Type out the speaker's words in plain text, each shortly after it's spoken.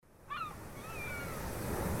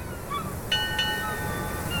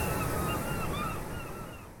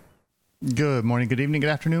Good morning, good evening,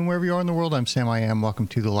 good afternoon, wherever you are in the world. I'm Sam I Am. Welcome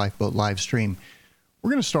to the Lifeboat live stream.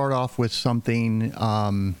 We're going to start off with something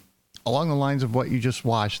along the lines of what you just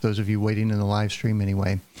watched, those of you waiting in the live stream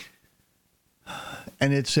anyway.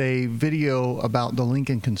 And it's a video about the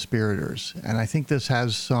Lincoln Conspirators. And I think this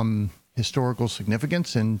has some historical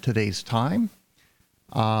significance in today's time.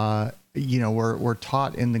 We're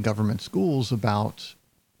taught in the government schools about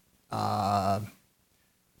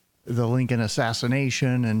the Lincoln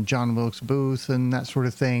assassination and John Wilkes Booth and that sort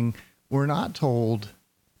of thing. We're not told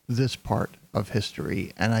this part of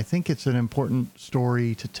history, and I think it's an important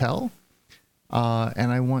story to tell.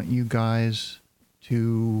 And I want you guys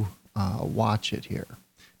to watch it here.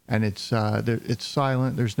 And it's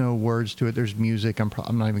silent. There's no words to it. There's music. I'm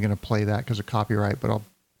not even going to play that because of copyright, but I'll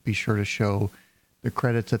be sure to show the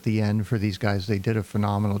credits at the end for these guys. They did a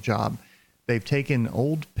phenomenal job. They've taken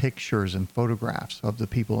old pictures and photographs of the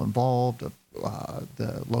people involved, of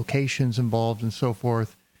the locations involved, and so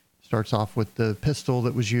forth. Starts off with the pistol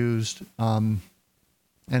that was used, and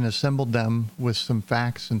assembled them with some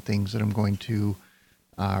facts and things that I'm going to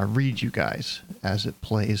read you guys as it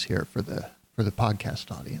plays here for the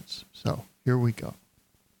podcast audience. So here we go.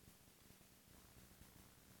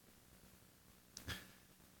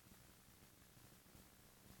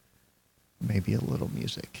 Maybe a little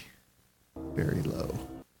music. Very low.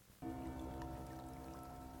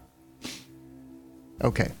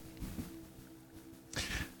 Okay.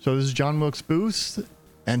 So this is John Wilkes Booth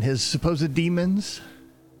and his supposed demons.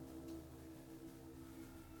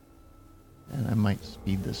 And I might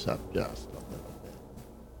speed this up just a little bit.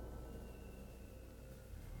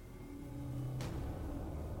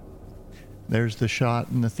 There's the shot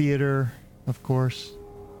in the theater, of course.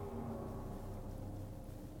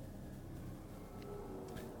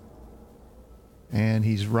 And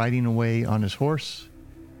he's riding away on his horse.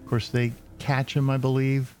 Of course, they catch him, I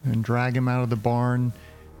believe, and drag him out of the barn.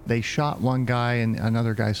 They shot one guy and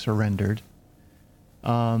another guy surrendered.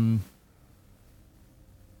 And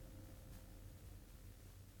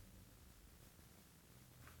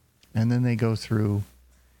then they go through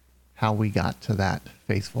how we got to that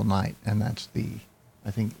faithful night. And that's the,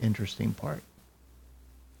 I think, interesting part.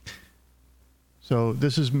 So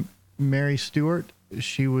this is Mary Stuart.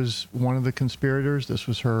 She was one of the conspirators. This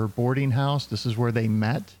was her boarding house. This is where they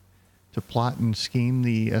met to plot and scheme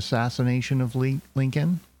the assassination of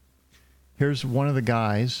Lincoln. Here's one of the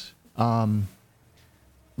guys,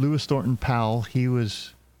 Lewis Thornton Powell. He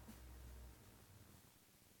was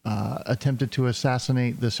attempted to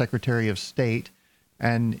assassinate the Secretary of State.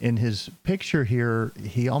 And in his picture here,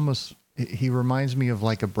 he reminds me of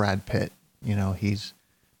like a Brad Pitt. You know, he's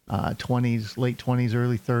 20s, late 20s,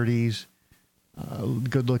 early 30s.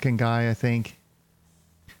 Good-looking guy, I think.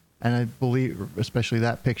 And I believe, especially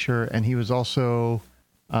that picture. And he was also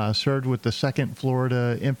served with the 2nd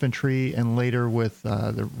Florida Infantry and later with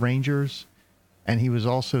the Rangers. And he was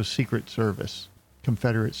also Secret Service,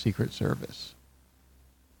 Confederate Secret Service.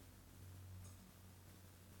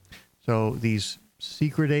 So these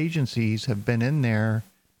secret agencies have been in there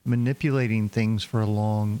manipulating things for a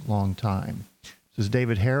long, long time. This is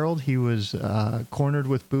David Harold. He was cornered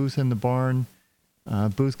with Booth in the barn.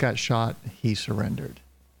 Booth got shot. He surrendered.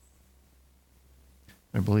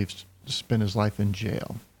 I believe spent his life in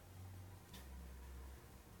jail.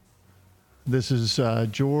 This is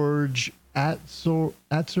George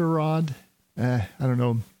Atzerodt. I don't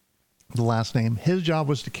know the last name. His job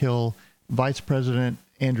was to kill Vice President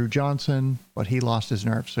Andrew Johnson, but he lost his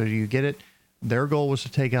nerve. So you get it? Their goal was to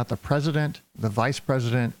take out the president, the vice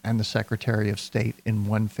president, and the Secretary of State in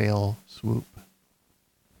one fell swoop.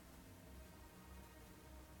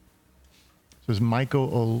 So is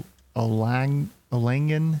Michael Olangen.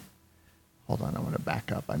 Hold on, I want to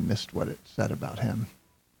back up. I missed what it said about him.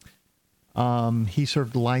 He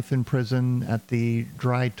served life in prison at the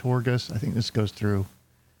Dry Torgus. I think this goes through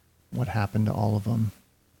what happened to all of them.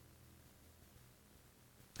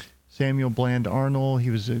 Samuel Bland Arnold,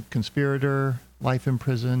 he was a conspirator, life in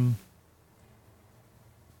prison.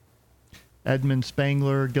 Edmund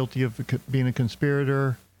Spangler, guilty of being a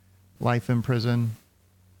conspirator, life in prison.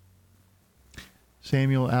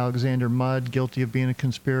 Samuel Alexander Mudd, guilty of being a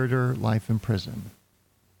conspirator, life in prison.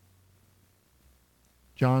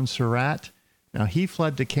 John Surratt, now he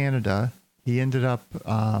fled to Canada. He ended up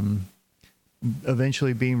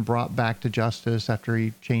eventually being brought back to justice after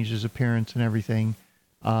he changed his appearance and everything.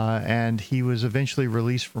 And he was eventually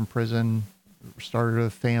released from prison, started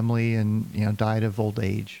a family, and died of old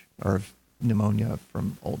age, or of pneumonia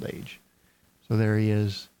from old age. So there he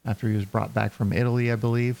is after he was brought back from Italy, I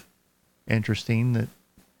believe. Interesting that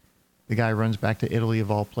the guy runs back to Italy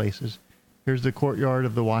of all places. Here's the courtyard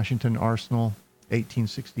of the Washington Arsenal,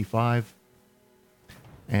 1865.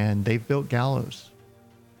 And they've built gallows.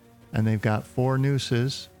 And they've got 4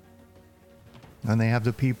 nooses. And they have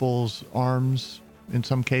the people's arms. In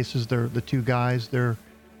some cases, they're the 2 guys, their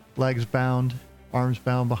legs bound, arms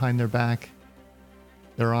bound behind their back.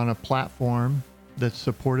 They're on a platform that's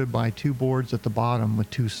supported by 2 boards at the bottom with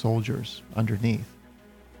 2 soldiers underneath.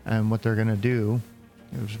 And what they're going to do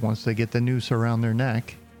is once they get the noose around their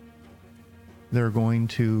neck, they're going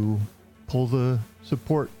to pull the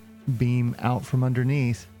support beam out from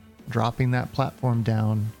underneath, dropping that platform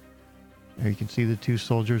down. There you can see the 2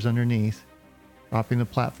 soldiers underneath, dropping the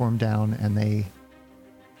platform down, and they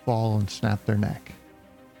fall and snap their neck.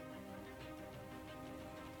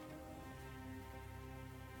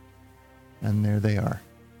 And there they are.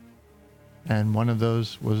 And one of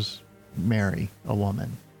those was Mary, a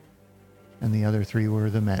woman. And the other 3 were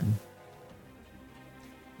the men.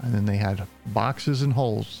 And then they had boxes and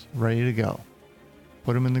holes ready to go.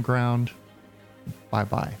 Put them in the ground.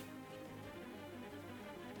 Bye-bye.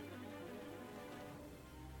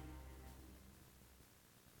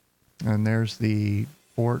 And there's the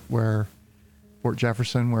Fort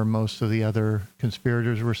Jefferson, where most of the other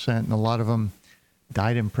conspirators were sent. And a lot of them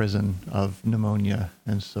died in prison of pneumonia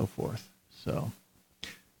and so forth. So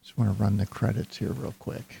just want to run the credits here real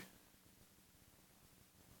quick.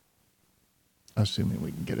 Assuming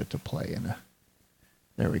we can get it to play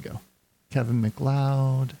there we go. Kevin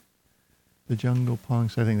MacLeod, the Jungle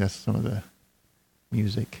Punks. I think that's some of the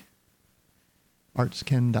music.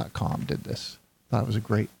 Artskin.com did this. Thought it was a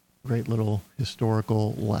great little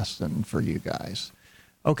historical lesson for you guys.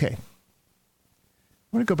 Okay. I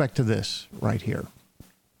want to go back to this right here.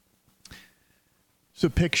 It's a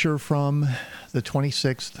picture from the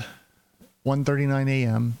 26th, 1:39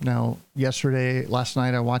 a.m. Now, last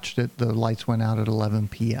night I watched it. The lights went out at 11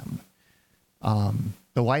 p.m.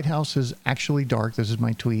 The White House is actually dark. This is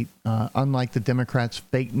my tweet. Unlike the Democrats'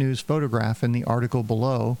 fake news photograph in the article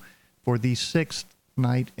below, for the 6th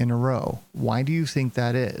night in a row. Why do you think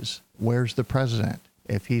that is? Where's the president?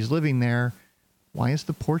 If he's living there, why is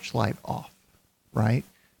the porch light off? Right?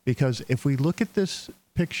 Because if we look at this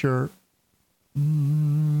picture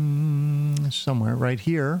somewhere right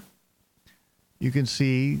here, you can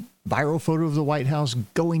see viral photo of the White House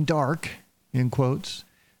going dark, in quotes,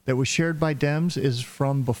 that was shared by Dems is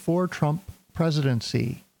from before Trump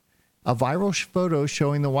presidency. A viral photo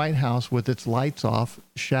showing the White House with its lights off,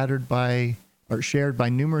 shared by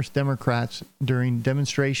numerous Democrats during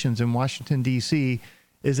demonstrations in Washington, D.C.,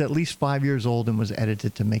 is at least 5 years old and was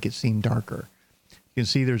edited to make it seem darker. You can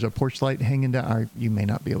see there's a porch light hanging down. Or you may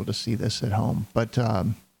not be able to see this at home, but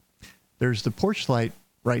there's the porch light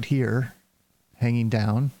right here hanging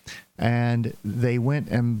down, and they went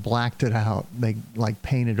and blacked it out. They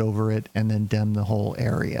painted over it and then dimmed the whole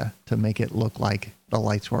area to make it look like the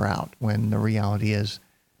lights were out, when the reality is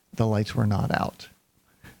the lights were not out.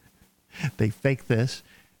 They faked this,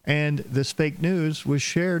 and this fake news was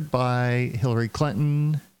shared by Hillary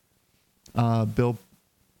Clinton, Bill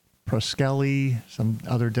Proskelly, some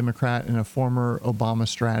other Democrat, and a former Obama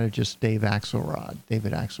strategist, David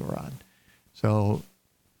Axelrod. So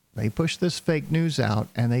they pushed this fake news out,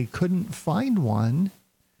 and they couldn't find one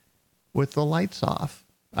with the lights off.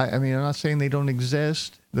 I mean, I'm not saying they don't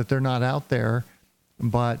exist, that they're not out there,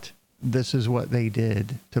 but this is what they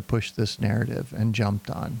did to push this narrative and jumped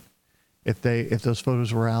on. If those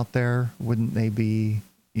photos were out there, wouldn't they be,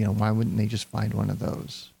 why wouldn't they just find one of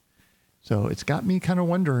those? So it's got me kind of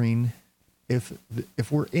wondering if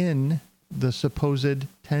we're in the supposed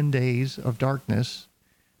 10 days of darkness,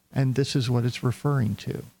 and this is what it's referring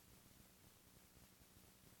to.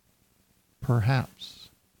 Perhaps.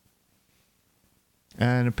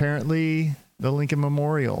 And apparently the Lincoln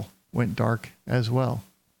Memorial went dark as well.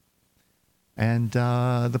 And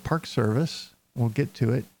the Park Service, we'll get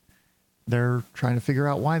to it, they're trying to figure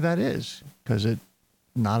out why that is, because it's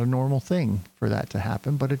not a normal thing for that to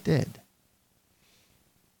happen, but it did.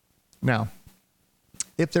 Now,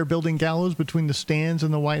 if they're building gallows between the stands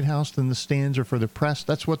and the White House, then the stands are for the press.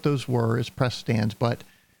 That's what those were, is press stands. But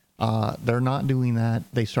they're not doing that.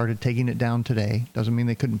 They started taking it down today. Doesn't mean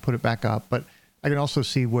they couldn't put it back up. But I can also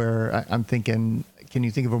see where I'm thinking, can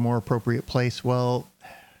you think of a more appropriate place? Well,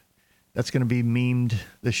 that's going to be memed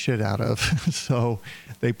the shit out of. So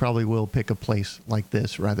they probably will pick a place like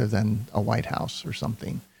this rather than a White House or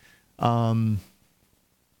something. I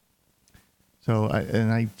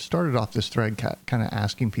started off this thread kind of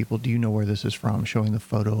asking people, do you know where this is from? Showing the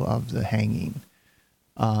photo of the hanging.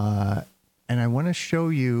 And I want to show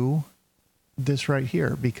you this right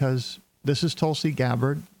here, because this is Tulsi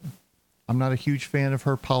Gabbard. I'm not a huge fan of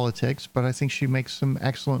her politics, but I think she makes some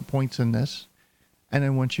excellent points in this. And I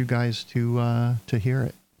want you guys to hear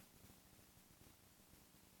it.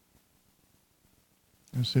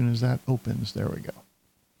 As soon as that opens, there we go.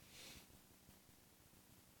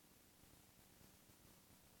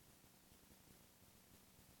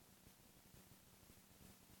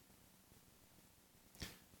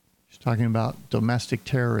 She's talking about domestic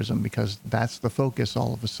terrorism because that's the focus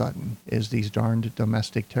all of a sudden, is these darned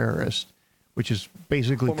domestic terrorists, which is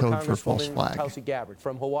basically code for false flag. Tulsi Gabbard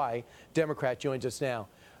from Hawaii, Democrat, joins us now.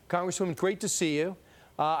 Congresswoman, great to see you.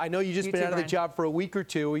 I know you've just been out of the job for a week or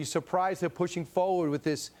two. Are you surprised they're pushing forward with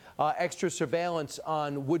this extra surveillance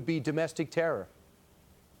on would-be domestic terror?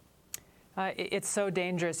 It's so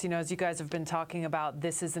dangerous. You know, as you guys have been talking about,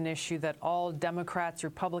 this is an issue that all Democrats,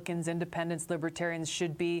 Republicans, Independents, Libertarians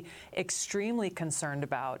should be extremely concerned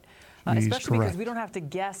about, especially because we don't have to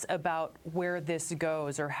guess about where this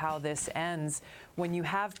goes or how this ends. When you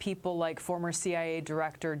have people like former CIA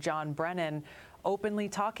Director John Brennan openly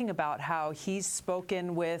talking about how he's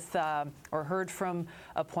spoken with or heard from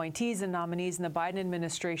appointees and nominees in the Biden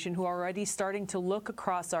administration who are already starting to look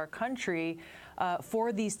across our country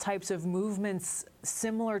for these types of movements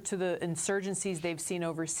similar to the insurgencies they've seen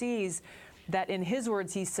overseas, that in his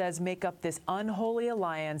words, he says, make up this unholy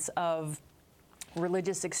alliance of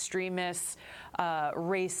religious extremists,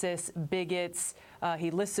 racists, bigots. He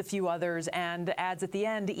lists a few others and adds at the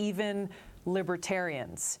end, even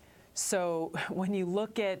libertarians. So when you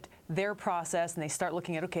look at their process and they start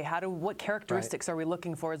looking at, okay, what characteristics are we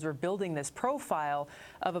looking for as we're building this profile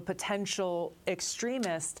of a potential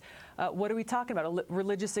extremist? What are we talking about? A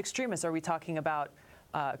religious extremist? Are we talking about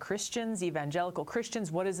Christians, evangelical Christians?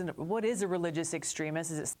 What is a religious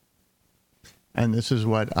extremist? Is it? And this is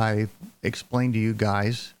what I explained to you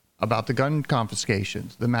guys about the gun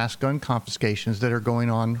confiscations, the mass gun confiscations that are going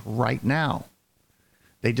on right now.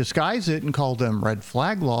 They disguise it and call them red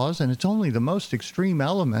flag laws, and it's only the most extreme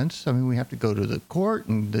elements. I mean, we have to go to the court,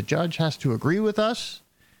 and the judge has to agree with us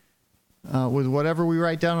with whatever we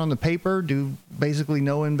write down on the paper, do basically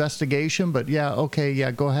no investigation. But, yeah, okay,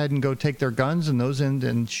 yeah, go ahead and go take their guns, and those end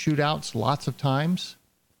in shootouts lots of times.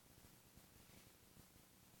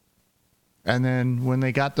 And then when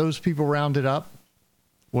they got those people rounded up,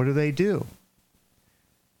 what do?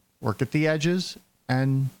 Work at the edges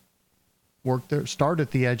and start at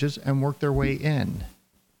the edges and work their way in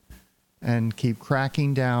and keep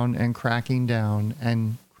cracking down and cracking down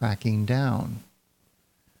and cracking down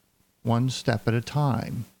one step at a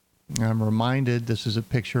time. And I'm reminded, this is a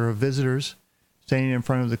picture of visitors standing in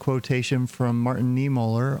front of the quotation from Martin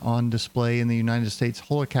Niemöller on display in the United States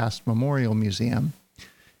Holocaust Memorial Museum.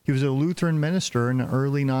 He was a Lutheran minister and an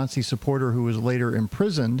early Nazi supporter who was later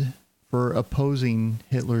imprisoned for opposing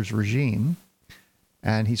Hitler's regime.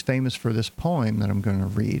 And he's famous for this poem that I'm going to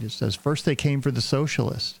read. It says, "First they came for the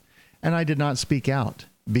socialists, and I did not speak out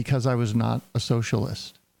because I was not a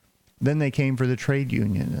socialist. Then they came for the trade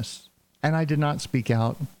unionists, and I did not speak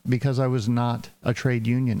out because I was not a trade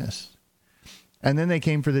unionist. And then they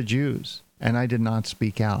came for the Jews, and I did not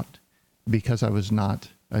speak out because I was not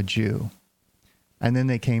a Jew. And then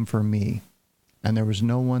they came for me, and there was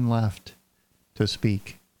no one left to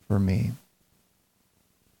speak for me."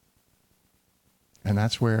 And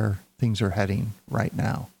that's where things are heading right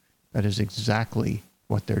now. That is exactly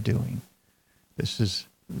what they're doing. This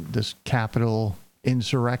capital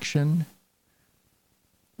insurrection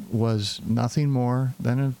was nothing more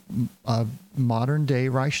than a modern day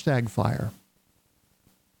Reichstag fire.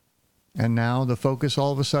 And now the focus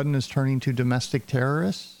all of a sudden is turning to domestic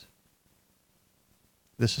terrorists.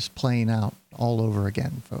 This is playing out all over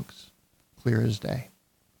again, folks. Clear as day.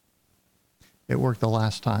 It worked the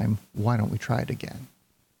last time. Why don't we try it again?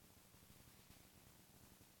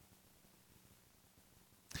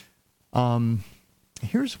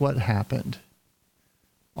 Here's what happened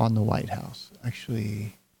on the White House.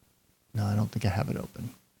 Actually, no, I don't think I have it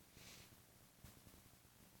open.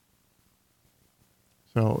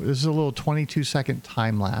 So this is a little 22-second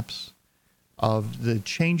time lapse of the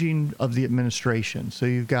changing of the administration. So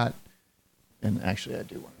you've got, and actually I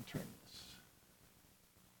do want to turn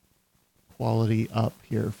quality up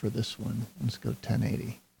here for this one. Let's go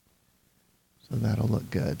 1080. So that'll look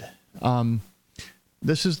good.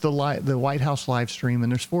 This is the White House live stream,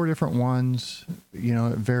 and there's 4 different ones,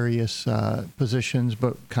 at various positions,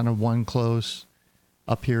 but kind of one close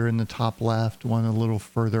up here in the top left, one a little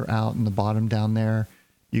further out in the bottom down there.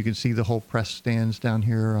 You can see the whole press stands down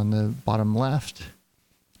here on the bottom left.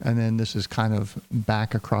 And then this is kind of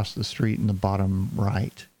back across the street in the bottom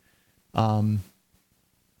right.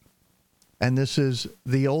 And this is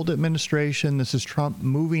the old administration. This is Trump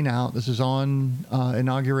moving out. This is on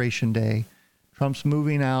Inauguration Day. Trump's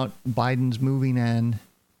moving out. Biden's moving in.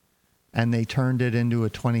 And they turned it into a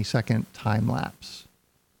 20-second time lapse.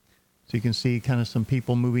 So you can see kind of some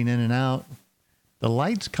people moving in and out. The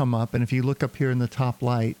lights come up. And if you look up here in the top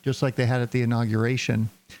light, just like they had at the inauguration,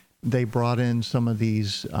 they brought in some of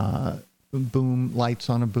these boom lights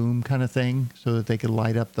on a boom kind of thing so that they could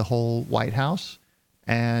light up the whole White House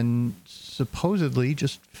and supposedly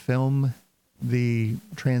just film the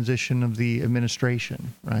transition of the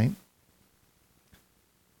administration, right?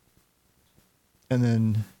 And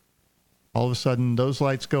then all of a sudden those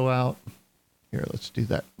lights go out. Here, let's do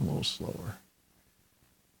that a little slower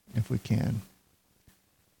if we can.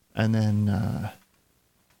 And then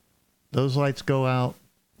those lights go out.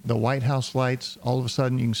 The White House lights, all of a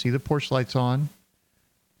sudden you can see the porch lights on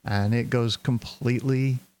and it goes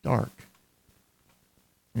completely dark.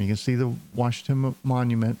 And you can see the Washington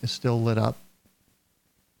Monument is still lit up,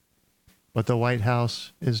 but the White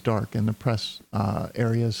House is dark and the press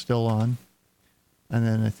area is still on. And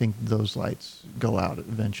then I think those lights go out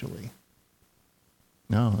eventually.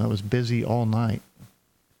 No, that was busy all night,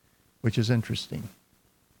 which is interesting.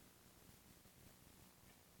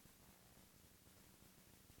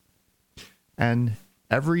 And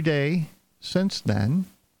every day since then,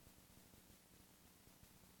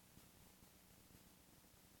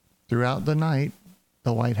 throughout the night,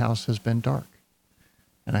 the White House has been dark.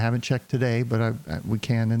 And I haven't checked today, but we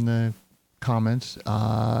can in the comments.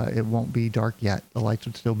 It won't be dark yet. The lights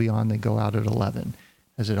would still be on. They go out at 11.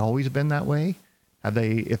 Has it always been that way?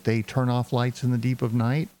 If they turn off lights in the deep of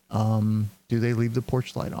night, do they leave the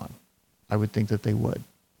porch light on? I would think that they would.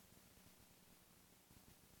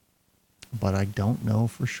 But I don't know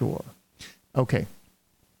for sure. Okay.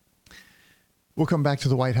 We'll come back to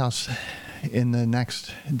the White House in the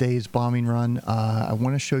next day's bombing run. I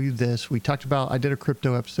want to show you this. I did a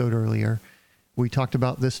crypto episode earlier. We talked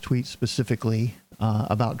about this tweet specifically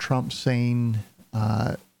about Trump saying,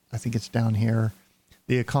 I think it's down here,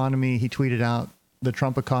 the economy, he tweeted out, the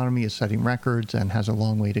Trump economy is setting records and has a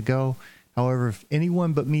long way to go. However, if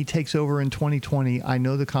anyone but me takes over in 2020, I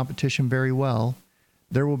know the competition very well.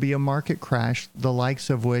 There will be a market crash, the likes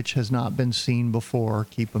of which has not been seen before.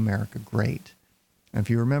 Keep America great. And if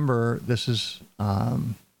you remember, this is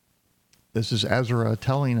Ezra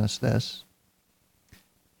telling us this.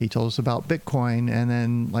 He told us about Bitcoin, and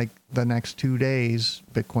then like the next 2 days,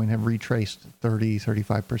 Bitcoin had retraced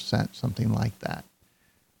 35%, something like that.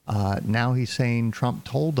 Now he's saying Trump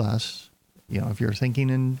told us, if you're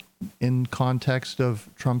thinking in context of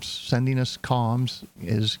Trump's sending us comms,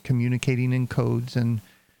 is communicating in codes and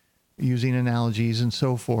using analogies and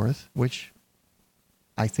so forth, which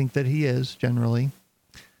I think that he is generally.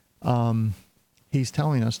 He's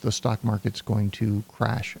telling us the stock market's going to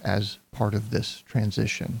crash as part of this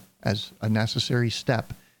transition, as a necessary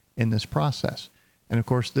step in this process. And of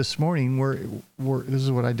course, this morning, this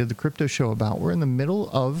is what I did the crypto show about. We're in the middle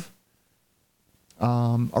of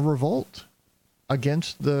a revolt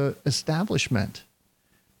against the establishment.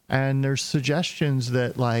 And there's suggestions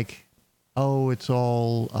that it's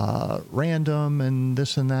all random and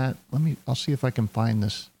this and that. I'll see if I can find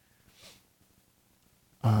this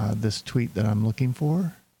tweet that I'm looking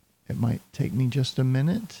for. It might take me just a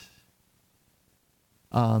minute.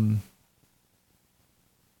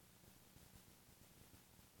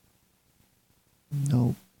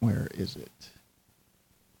 Nope. Where is it?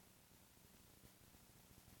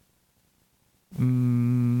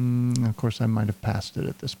 Of course, I might have passed it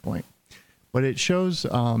at this point. But it shows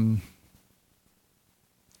an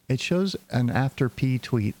after P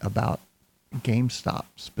tweet about GameStop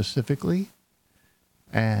specifically.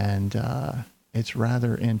 And it's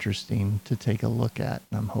rather interesting to take a look at.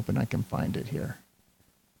 And I'm hoping I can find it here.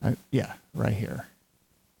 Yeah, right here.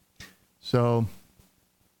 So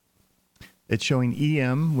it's showing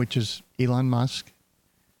EM, which is Elon Musk.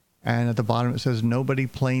 And at the bottom it says, nobody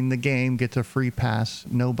playing the game gets a free pass.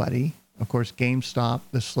 Nobody. Of course, GameStop,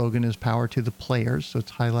 the slogan is power to the players. So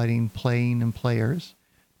it's highlighting playing and players.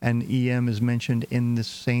 And EM is mentioned in this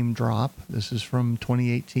same drop. This is from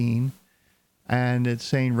 2018. And it's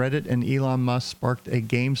saying Reddit and Elon Musk sparked a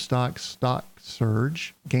GameStop stock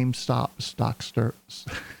surge.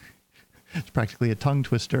 It's practically a tongue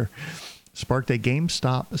twister. Sparked a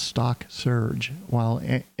GameStop stock surge, while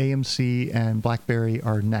AMC and BlackBerry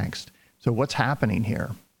are next. So what's happening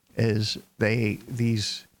here is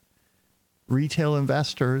these retail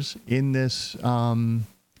investors in this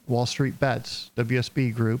Wall Street Bets,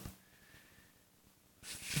 WSB group,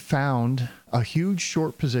 found a huge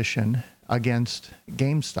short position against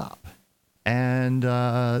GameStop. And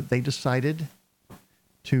they decided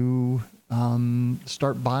to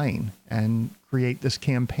start buying and create this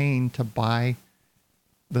campaign to buy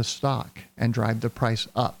the stock and drive the price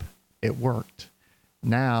up. It worked.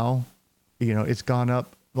 Now, it's gone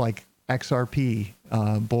up like XRP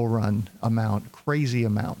bull run amount, crazy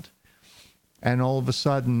amount. And all of a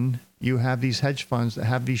sudden, you have these hedge funds that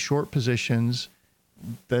have these short positions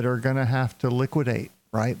that are going to have to liquidate,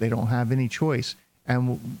 right? They don't have any choice.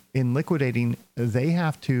 And in liquidating, they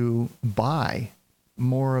have to buy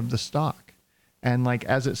more of the stock. And like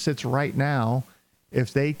as it sits right now,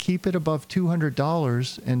 if they keep it above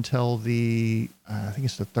 $200 until the, I think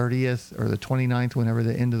it's the 30th or the 29th, whenever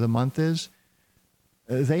the end of the month is,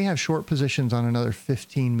 they have short positions on another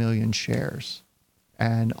 15 million shares.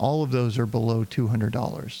 And all of those are below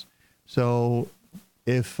 $200. So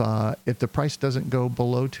if the price doesn't go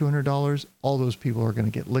below $200, all those people are going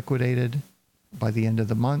to get liquidated by the end of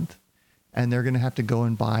the month. And they're going to have to go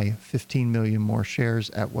and buy 15 million more shares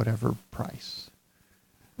at whatever price.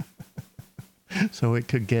 So it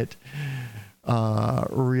could get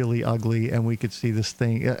really ugly, and we could see this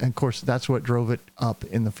thing. And of course, that's what drove it up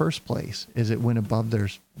in the first place, is it went above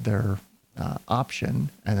their option,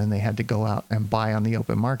 and then they had to go out and buy on the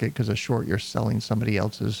open market because a short, you're selling somebody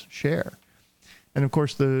else's share. And of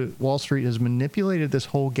course, the Wall Street has manipulated this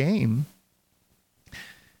whole game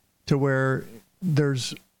to where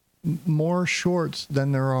there's more shorts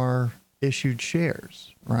than there are issued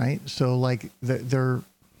shares, right? So like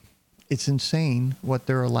it's insane what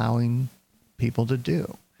they're allowing people to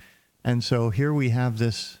do. And so here we have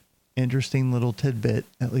this interesting little tidbit,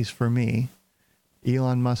 at least for me.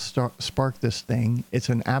 Elon Musk sparked this thing. It's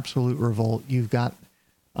an absolute revolt. You've got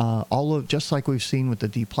just like we've seen with the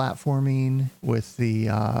deplatforming, with the,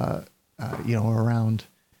 around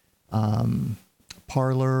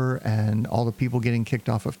Parler and all the people getting kicked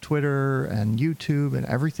off of Twitter and YouTube and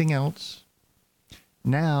everything else.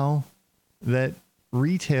 Now that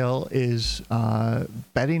retail is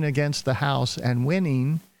betting against the house and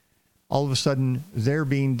winning, all of a sudden they're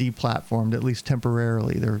being deplatformed, at least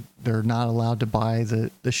temporarily. They're not allowed to buy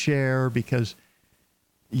the share because,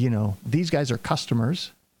 these guys are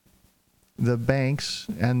customers. The banks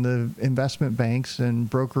and the investment banks and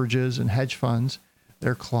brokerages and hedge funds,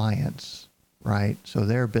 they're clients, right? So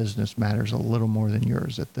their business matters a little more than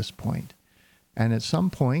yours at this point. And at some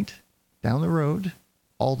point down the road,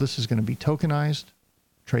 all this is going to be tokenized,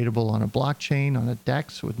 tradable on a blockchain, on a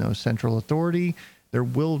DEX with no central authority. There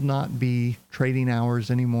will not be trading hours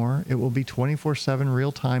anymore. It will be 24/7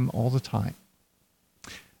 real time all the time.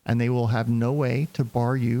 And they will have no way to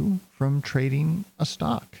bar you from trading a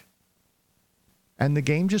stock. And the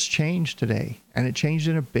game just changed today, and it changed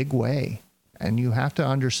in a big way. And you have to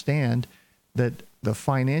understand that the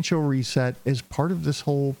financial reset is part of this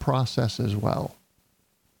whole process as well.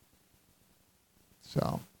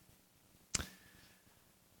 So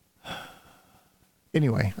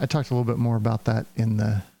anyway, I talked a little bit more about that in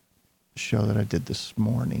the show that I did this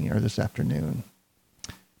morning or this afternoon.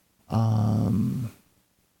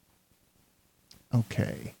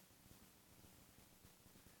 Okay.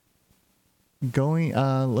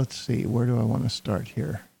 Let's see, where do I want to start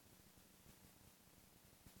here?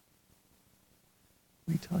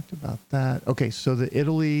 We talked about that. Okay, so the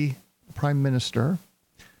Italy Prime Minister,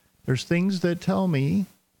 there's things that tell me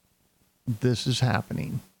this is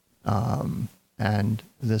happening. And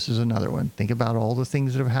this is another one. Think about all the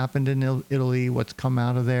things that have happened in Italy, what's come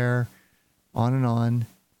out of there, on and on.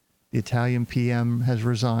 The Italian PM has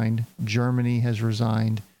resigned. Germany has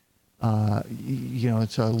resigned.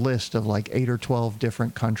 It's a list of like 8 or 12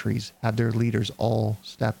 different countries have their leaders all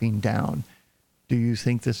stepping down. Do you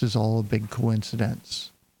think this is all a big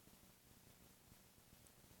coincidence?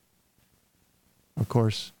 Of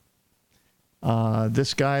course,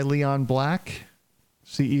 this guy, Leon Black,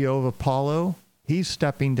 CEO of Apollo, he's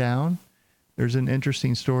stepping down. There's an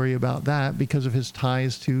interesting story about that because of his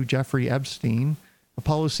ties to Jeffrey Epstein.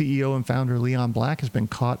 Apollo CEO and founder Leon Black has been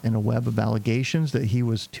caught in a web of allegations that he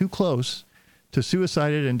was too close to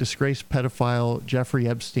suicided and disgraced pedophile Jeffrey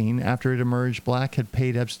Epstein. After it emerged, Black had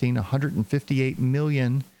paid Epstein $158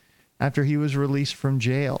 million after he was released from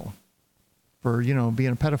jail for,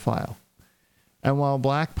 being a pedophile. And while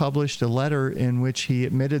Black published a letter in which he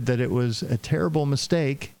admitted that it was a terrible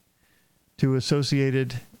mistake to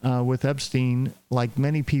associated with Epstein, like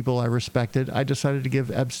many people I respected, I decided to give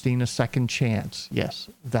Epstein a second chance. Yes,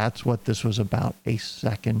 that's what this was about, a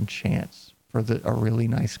second chance for a really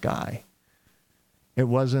nice guy. It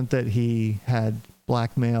wasn't that he had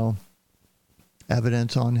blackmail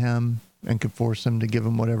evidence on him and could force him to give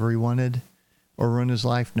him whatever he wanted, or ruin his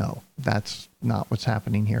life? No, that's not what's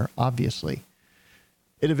happening here, obviously.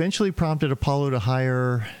 It eventually prompted Apollo to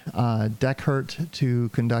hire Deckert to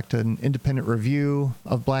conduct an independent review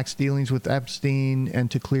of Black's dealings with Epstein and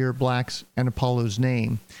to clear Black's and Apollo's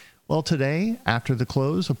name. Well, today, after the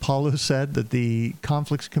close, Apollo said that the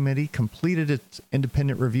Conflicts Committee completed its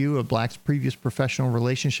independent review of Black's previous professional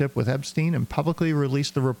relationship with Epstein and publicly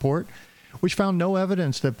released the report, which found no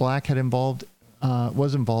evidence that Black had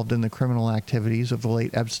was involved in the criminal activities of the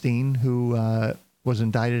late Epstein, who was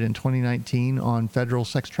indicted in 2019 on federal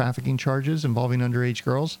sex trafficking charges involving underage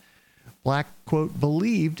girls. Black, quote,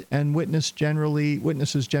 believed, and witnesses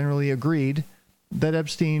generally agreed, that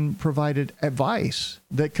Epstein provided advice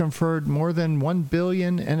that conferred more than $1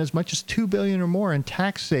 billion and as much as $2 billion or more in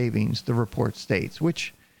tax savings, the report states,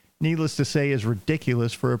 which, needless to say, is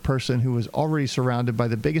ridiculous for a person who was already surrounded by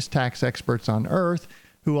the biggest tax experts on earth,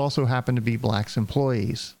 who also happen to be Black's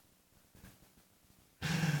employees.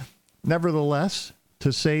 Nevertheless,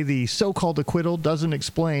 to say the so-called acquittal doesn't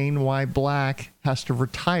explain why Black has to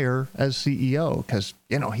retire as CEO, because,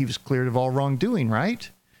 he was cleared of all wrongdoing, right?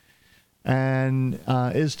 And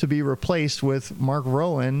is to be replaced with Mark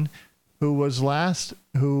Rowan, who last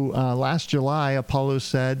July, Apollo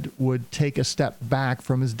said would take a step back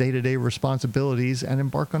from his day-to-day responsibilities and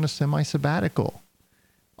embark on a semi-sabbatical.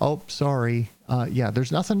 Oh, sorry.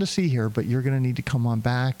 There's nothing to see here, but you're going to need to come on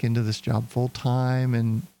back into this job full time,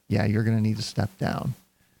 and you're going to need to step down.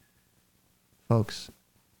 Folks,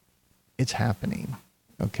 it's happening,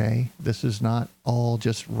 okay? This is not all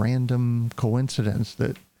just random coincidence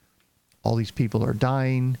that all these people are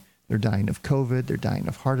dying. They're dying of COVID. They're dying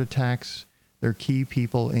of heart attacks. They're key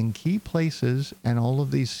people in key places, and all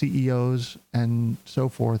of these CEOs and so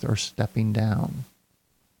forth are stepping down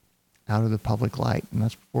out of the public light. And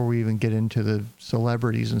that's before we even get into the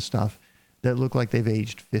celebrities and stuff that look like they've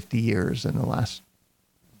aged 50 years in the last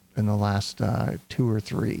 2 or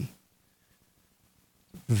 3.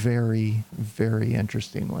 Very, very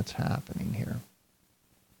interesting what's happening here.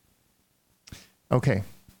 Okay.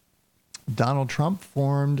 Donald Trump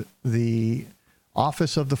formed the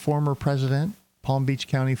office of the former president, Palm Beach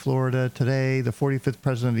County, Florida. Today, the 45th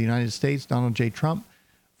president of the United States, Donald J. Trump,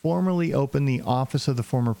 formally opened the office of the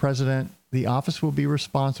former president. The office will be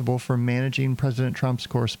responsible for managing President Trump's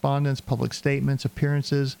correspondence, public statements,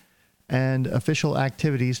 appearances, and official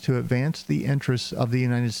activities to advance the interests of the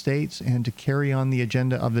United States and to carry on the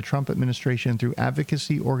agenda of the Trump administration through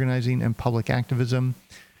advocacy, organizing, and public activism.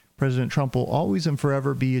 President Trump will always and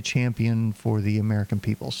forever be a champion for the American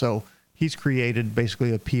people. So he's created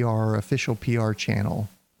basically a official PR channel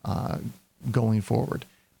going forward.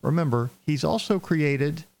 Remember, he's also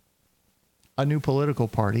created a new political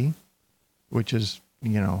party, which is,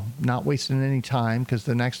 not wasting any time because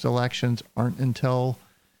the next elections aren't until,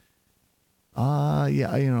 2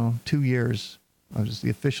 years. That was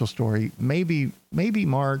the official story. Maybe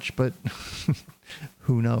March, but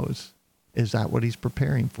who knows? Is that what he's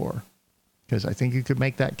preparing for? Because I think you could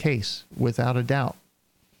make that case without a doubt.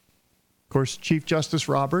 Of course, Chief Justice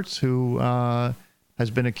Roberts, who has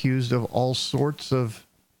been accused of all sorts of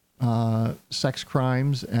sex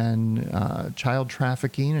crimes and child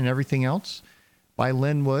trafficking and everything else by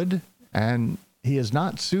Linwood, and he has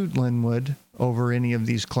not sued Linwood over any of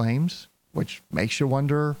these claims, which makes you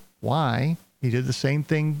wonder why. He did the same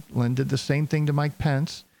thing. Lynn did the same thing to Mike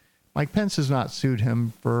Pence. Mike Pence has not sued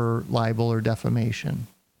him for libel or defamation.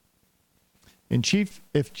 All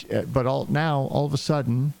of a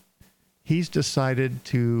sudden, he's decided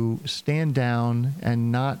to stand down and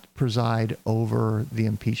not preside over the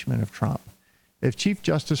impeachment of Trump. If Chief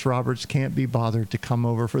Justice Roberts can't be bothered to come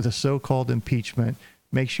over for the so-called impeachment,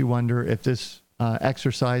 makes you wonder if this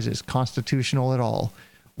exercise is constitutional at all.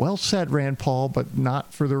 Well said, Rand Paul, but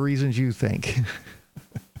not for the reasons you think.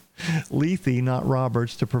 Lethe, not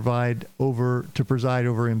Roberts, to preside over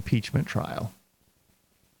impeachment trial.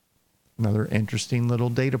 Another interesting little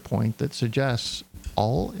data point that suggests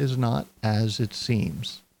all is not as it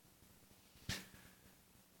seems.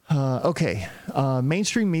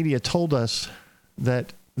 Mainstream media told us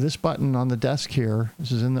that this button on the desk here,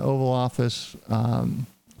 this is in the Oval Office,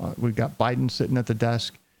 we've got Biden sitting at the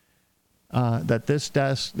desk, that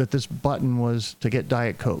this button was to get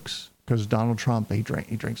Diet Cokes. Because Donald Trump, he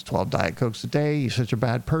drinks 12 Diet Cokes a day. He's such a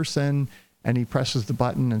bad person. And he presses the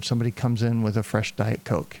button and somebody comes in with a fresh Diet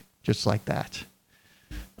Coke, just like that.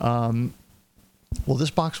 This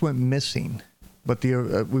box went missing, but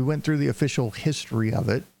we went through the official history of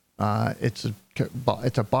it. It's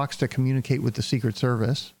a box to communicate with the Secret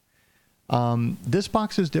Service. This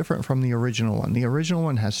box is different from the original one. The original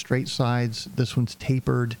one has straight sides. This one's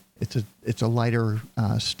tapered. It's a lighter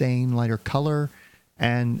stain, lighter color.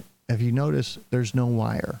 And if you notice, there's no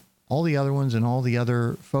wire. All the other ones and all the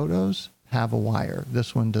other photos have a wire.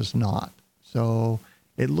 This one does not. So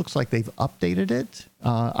it looks like they've updated it.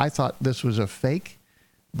 I thought this was a fake,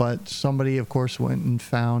 but somebody, of course, went and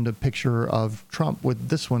found a picture of Trump with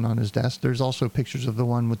this one on his desk. There's also pictures of the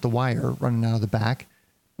one with the wire running out of the back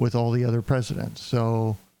with all the other presidents.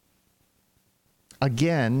 So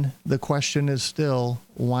again, the question is still,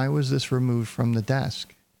 why was this removed from the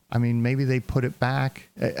desk? I mean, maybe they put it back.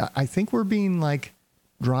 I think we're being like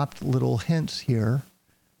dropped little hints here.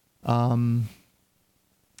 I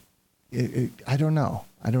don't know.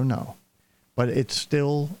 But it's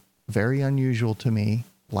still very unusual to me.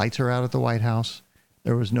 Lights are out at the White House.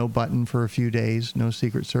 There was no button for a few days, no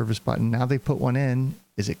Secret Service button. Now they put one in.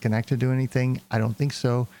 Is it connected to anything? I don't think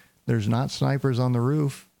so. There's not snipers on the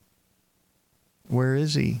roof. Where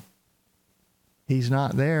is he? He's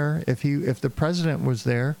not there. If the president was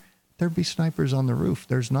there, there'd be snipers on the roof.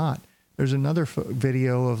 There's not. There's another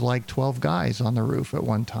video of like 12 guys on the roof at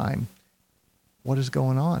one time. What is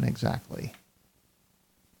going on exactly?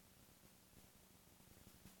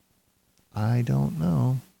 I don't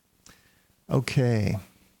know. Okay.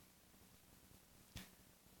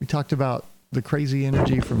 We talked about the crazy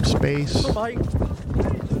energy from space. Bye-bye.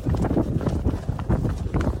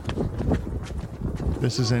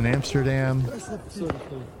 This is in Amsterdam,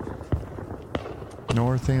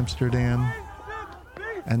 North Amsterdam,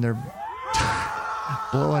 and they're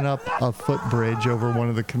blowing up a footbridge over one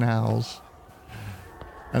of the canals.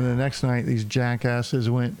 And the next night, these jackasses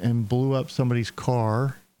went and blew up somebody's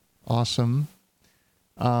car. Awesome.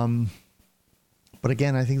 But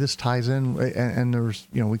again, I think this ties in, and there's,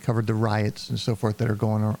 we covered the riots and so forth that are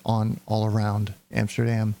going on all around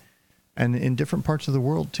Amsterdam and in different parts of the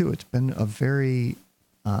world too. It's been a very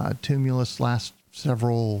tumultuous last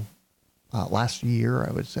year,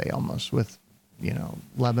 I would say, almost, with,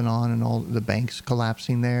 Lebanon and all the banks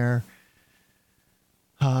collapsing there.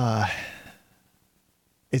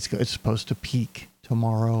 It's supposed to peak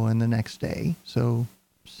tomorrow and the next day. So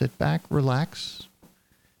sit back, relax.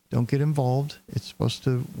 Don't get involved. It's supposed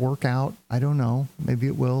to work out. I don't know. Maybe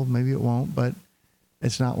it will, maybe it won't, but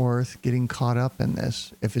it's not worth getting caught up in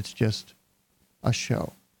this if it's just a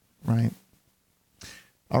show, right?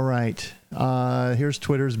 All right. Here's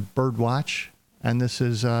Twitter's Birdwatch. And this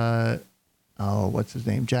is, what's his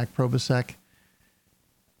name? Jack Probasek.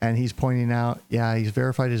 And he's pointing out, he's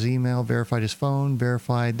verified his email, verified his phone,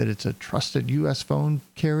 verified that it's a trusted U.S. phone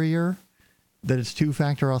carrier, that it's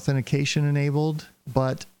two-factor authentication enabled,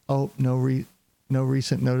 but, no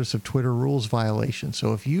recent notice of Twitter rules violation.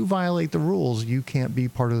 So if you violate the rules, you can't be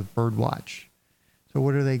part of Birdwatch. So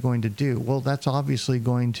what are they going to do? Well, that's obviously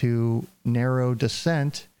going to narrow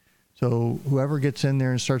dissent. So whoever gets in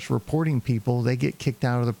there and starts reporting people, they get kicked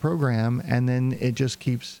out of the program, and then it just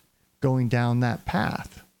keeps going down that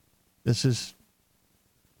path. This is,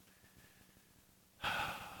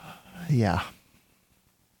 they're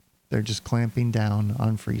just clamping down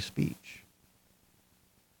on free speech.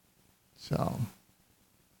 So,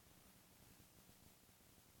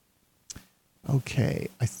 okay,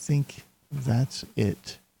 I think that's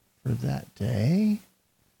it for that day.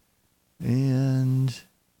 And,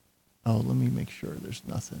 let me make sure there's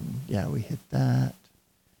nothing. Yeah, we hit that.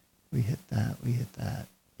 We hit that.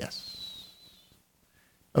 Yes.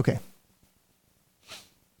 Okay.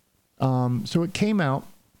 So it came out.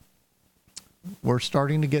 We're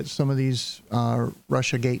starting to get some of these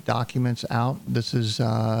Russiagate documents out. This is,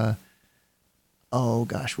 what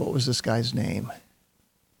was this guy's name?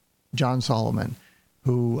 John Solomon,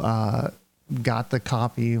 who got the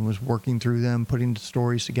copy and was working through them, putting the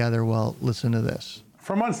stories together. Well, listen to this.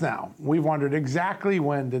 For months now, we've wondered exactly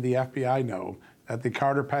when did the FBI know that the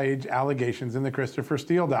Carter Page allegations in the Christopher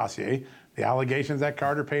Steele dossier, the allegations that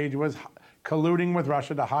Carter Page was colluding with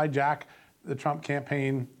Russia to hijack the Trump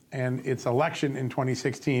campaign and its election in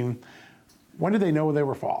 2016, when did they know they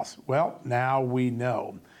were false? Well, now we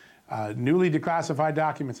know. Newly declassified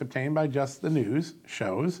documents obtained by Just the News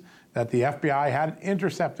shows that the FBI had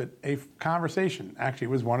intercepted a conversation. Actually,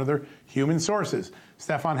 it was one of their human sources,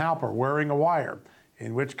 Stefan Halper, wearing a wire,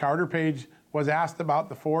 in which Carter Page was asked about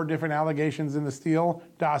the 4 different allegations in the Steele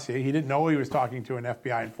dossier. He didn't know he was talking to an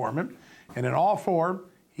FBI informant. And in all 4,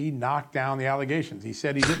 he knocked down the allegations. He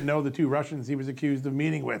said he didn't know the 2 Russians he was accused of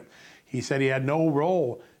meeting with. He said he had no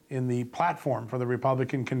role in the platform for the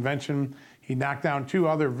Republican convention. He knocked down 2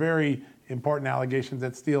 other very important allegations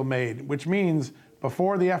that Steele made, which means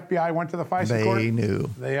before the FBI went to the FISA court,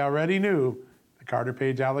 they already knew the Carter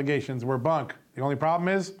Page allegations were bunk. The only problem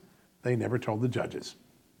is they never told the judges.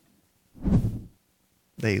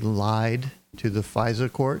 They lied to the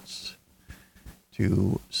FISA courts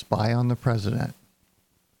to spy on the president.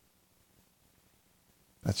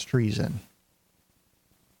 That's treason.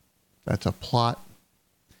 That's a plot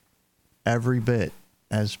every bit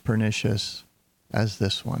as pernicious as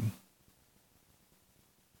this one.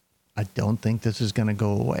 I don't think this is going to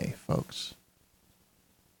go away, folks.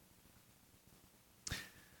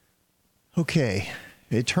 Okay,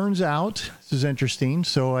 it turns out, this is interesting.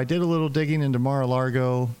 So I did a little digging into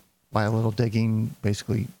Mar-a-Lago. By a little digging,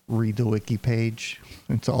 basically read the wiki page.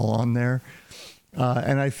 It's all on there.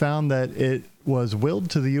 And I found that it was willed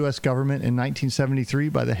to the U.S. government in 1973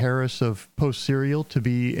 by the Harris of Post-Serial to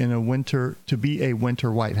be a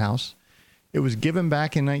winter White House. It was given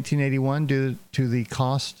back in 1981 due to the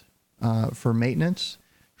cost for maintenance.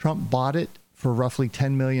 Trump bought it for roughly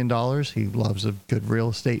 $10 million. He loves a good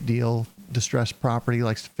real estate deal, distressed property,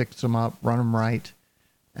 likes to fix them up, run them right,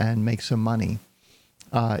 and make some money.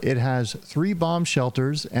 It has 3 bomb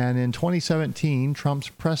shelters, and in 2017, Trump's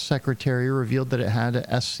press secretary revealed that it had a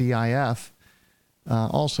SCIF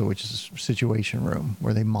also, which is a situation room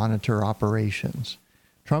where they monitor operations.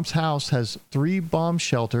 Trump's house has 3 bomb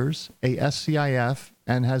shelters, a SCIF,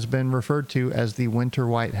 and has been referred to as the Winter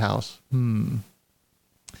White House. And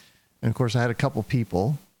of course, I had a couple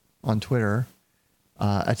people on Twitter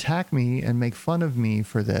attack me and make fun of me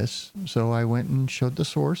for this. So I went and showed the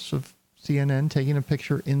source of CNN taking a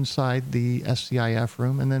picture inside the SCIF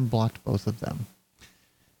room and then blocked both of them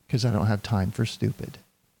because I don't have time for stupid.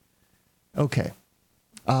 Okay.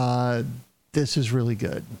 This is really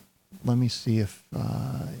good. Let me see if,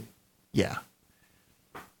 yeah.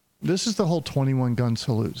 This is the whole 21 gun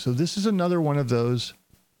salute. So this is another one of those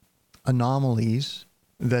anomalies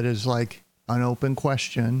that is like an open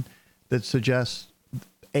question that suggests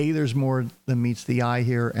A, there's more than meets the eye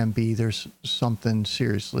here, and B, there's something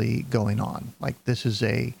seriously going on. Like this is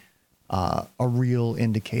a real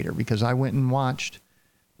indicator, because I went and watched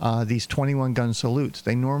these 21 gun salutes.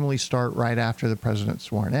 They normally start right after the president's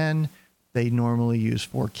sworn in. They normally use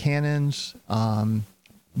 4 cannons.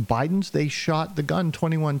 Biden's, they shot the gun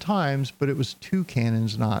 21 times, but it was 2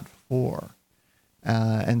 cannons, not 4.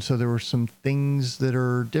 And so there were some things that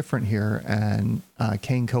are different here, and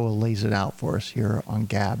Kane Koa lays it out for us here on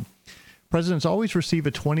Gab. Presidents always receive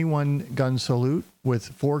a 21-gun salute with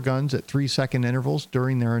 4 guns at 3-second intervals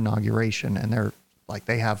during their inauguration. And they're like,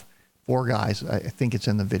 they have 4 guys. I think it's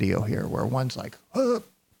in the video here where one's like, hup,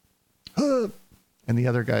 hup, and the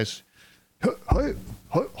other guy's, hup, hup,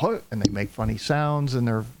 hup, hup, and they make funny sounds in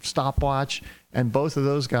their stopwatch. And both of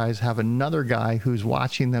those guys have another guy who's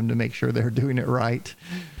watching them to make sure they're doing it right.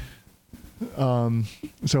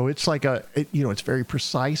 So it's like it's very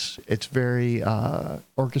precise. It's very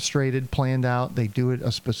orchestrated, planned out. They do it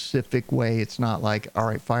a specific way. It's not like, all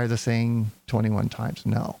right, fire the thing 21 times.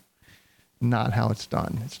 No, not how it's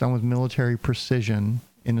done. It's done with military precision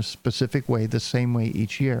in a specific way, the same way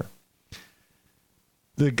each year.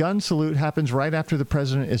 The gun salute happens right after the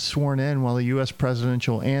president is sworn in, while the U.S.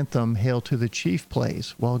 presidential anthem, Hail to the Chief,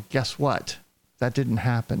 plays. Well, guess what? That didn't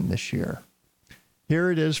happen this year.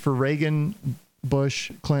 Here it is for Reagan,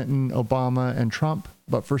 Bush, Clinton, Obama, and Trump.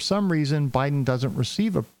 But for some reason, Biden doesn't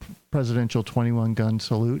receive a presidential 21-gun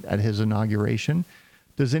salute at his inauguration.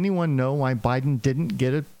 Does anyone know why Biden didn't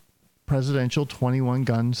get a presidential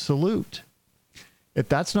 21-gun salute? If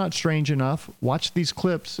that's not strange enough, watch these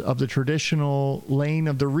clips of the traditional laying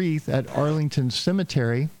of the wreath at Arlington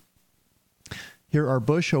Cemetery. Here are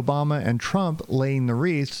Bush, Obama, and Trump laying the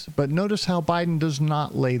wreaths, but notice how Biden does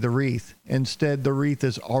not lay the wreath. Instead, the wreath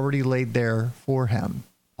is already laid there for him.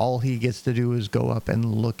 All he gets to do is go up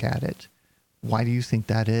and look at it. Why do you think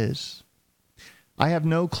that is? I have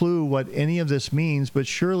no clue what any of this means, but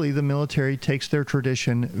surely the military takes their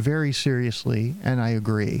tradition very seriously, and I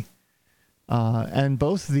agree. And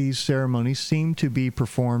both of these ceremonies seem to be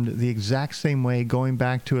performed the exact same way, going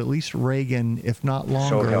back to at least Reagan, if not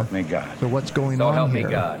longer. So help me God. So what's going So on help here?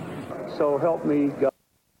 me God. So help me God.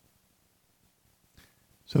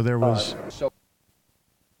 So there was...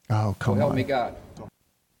 oh, come on. So help me God.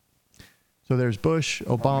 So there's Bush,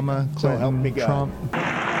 Obama, Clinton, Trump,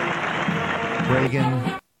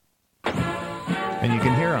 Reagan, and you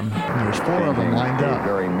can hear them. There's 4 of them lined up.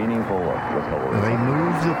 Very meaningful with Hillary. They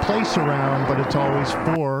move the place around, but it's always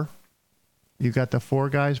 4. You got the 4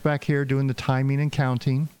 guys back here doing the timing and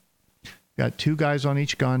counting. Got 2 guys on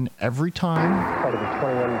each gun every time. Part of the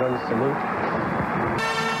 21-gun salute.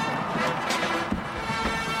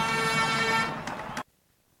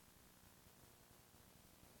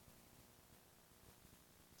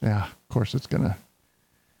 Yeah, of course it's going to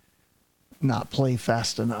not play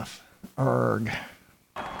fast enough. Arg.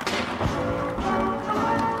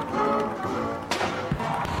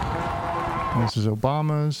 And this is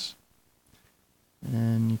Obama's.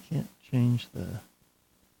 And you can't change the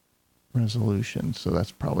resolution, so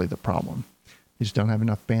that's probably the problem. You just don't have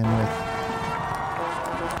enough bandwidth.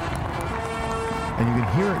 And you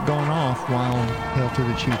can hear it going off while Hail to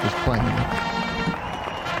the Chief is playing.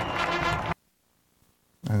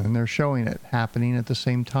 And then they're showing it happening at the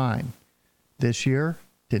same time. This year,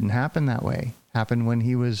 didn't happen that way. Happened when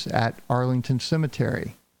he was at Arlington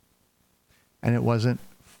Cemetery. And it wasn't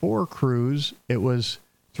 4 crews, it was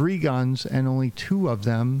 3 guns, and only 2 of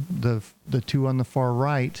them, the 2 on the far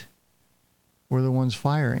right, were the ones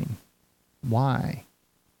firing. Why?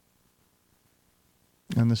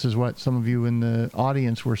 And this is what some of you in the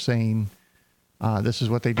audience were saying. This is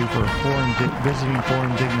what they do for a visiting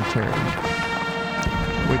foreign dignitary.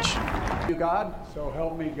 Which, You God, so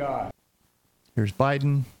help me God. Here's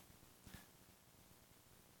Biden.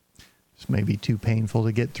 This may be too painful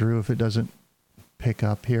to get through if it doesn't pick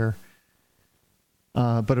up here.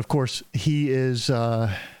 But of course, he's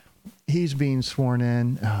being sworn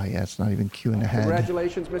in. Oh yeah, it's not even queuing ahead.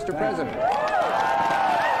 Congratulations, Mr. President.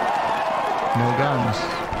 No guns.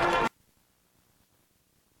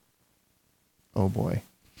 Oh boy.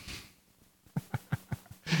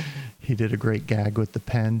 He did a great gag with the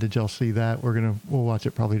pen. Did y'all see that? We'll watch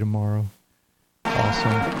it probably tomorrow.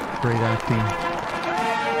 Awesome. Great acting.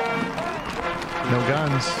 No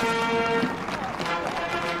guns.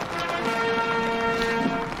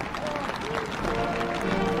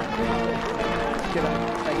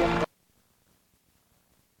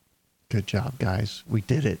 Good job, guys. We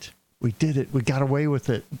did it. We did it. We got away with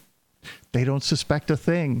it. They don't suspect a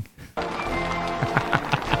thing.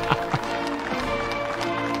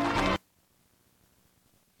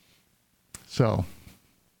 So,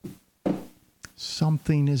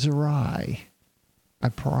 something is awry. I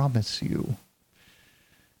promise you.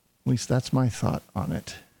 At least that's my thought on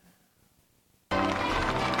it.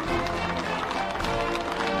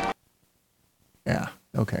 Yeah,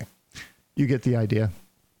 okay. You get the idea.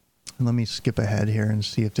 Let me skip ahead here and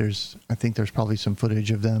see if I think there's probably some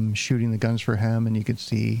footage of them shooting the guns for him, and you can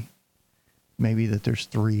see maybe that there's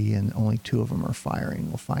 3 and only 2 of them are firing.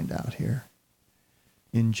 We'll find out here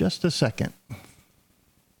in just a second.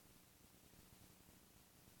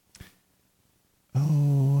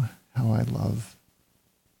 Oh, how I love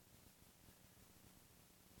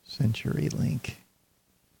CenturyLink.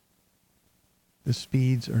 The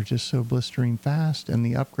speeds are just so blistering fast, and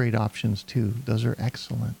the upgrade options too. Those are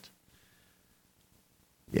excellent.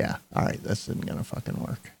 Yeah, all right, this isn't gonna fucking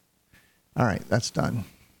work. All right, that's done.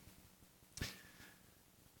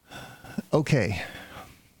 Okay.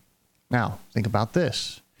 Now, think about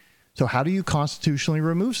this. So how do you constitutionally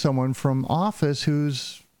remove someone from office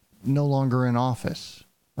who's no longer in office,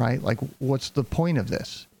 right? Like, what's the point of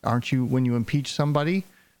this? Aren't you, when you impeach somebody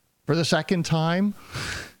for the second time,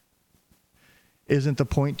 isn't the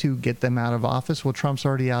point to get them out of office? Well, Trump's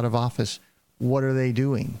already out of office. What are they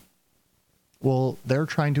doing? Well, they're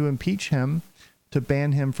trying to impeach him to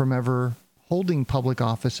ban him from ever holding public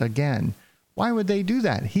office again. Why would they do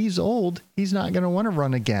that? He's old. He's not going to want to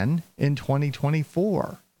run again in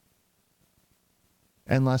 2024.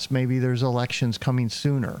 Unless maybe there's elections coming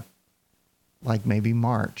sooner, like maybe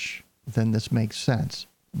March. Then this makes sense.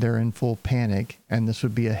 They're in full panic, and this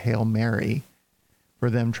would be a Hail Mary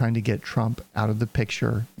for them trying to get Trump out of the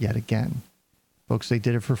picture yet again. Folks, they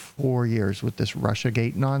did it for 4 years with this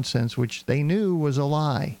Russiagate nonsense, which they knew was a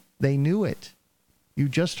lie. They knew it. You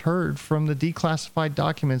just heard from the declassified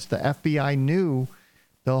documents, the FBI knew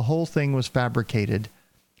the whole thing was fabricated,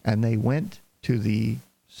 and they went to the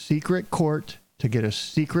secret court to get a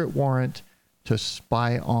secret warrant to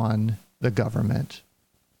spy on the government,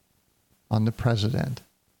 on the president,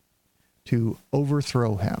 to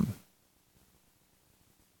overthrow him.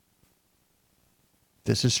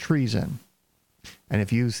 This is treason. And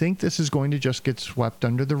if you think this is going to just get swept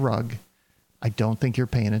under the rug, I don't think you're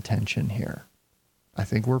paying attention here. I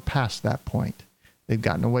think we're past that point. They've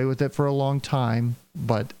gotten away with it for a long time,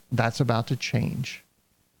 but that's about to change.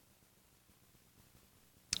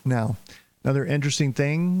 Now, another interesting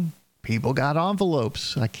thing, people got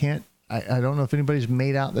envelopes. I don't know if anybody's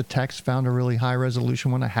made out the text, found a really high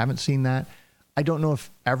resolution one. I haven't seen that. I don't know if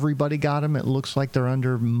everybody got them. It looks like they're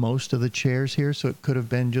under most of the chairs here, so it could have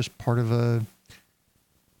been just part of a,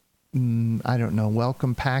 I don't know,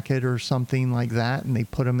 welcome packet or something like that, and they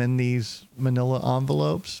put them in these manila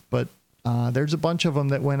envelopes. But there's a bunch of them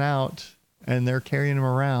that went out, and they're carrying them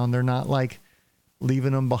around. They're not like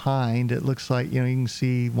leaving them behind. It looks like, you can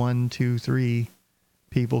see 1, 2, 3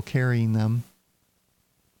 people carrying them.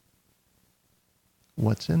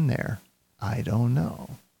 What's in there? I don't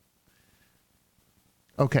know.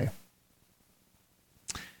 Okay.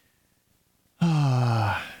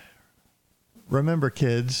 Remember,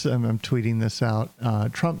 kids, I'm tweeting this out.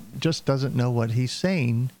 Trump just doesn't know what he's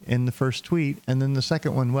saying in the first tweet. And then the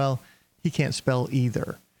second one, well, he can't spell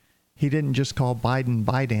either. He didn't just call Biden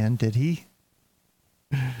Biden, did he?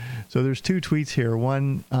 So there's two tweets here.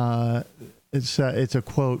 One, it's a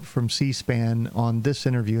quote from C-SPAN on this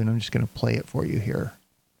interview, and I'm just going to play it for you here.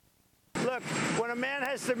 Look, when a man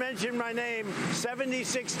has to mention my name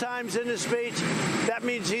 76 times in a speech, that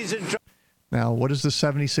means he's in trouble. Now, what does the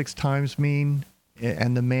 76 times mean?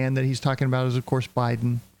 And the man that he's talking about is, of course,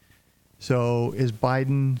 Biden. So is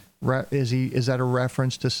Biden, is that a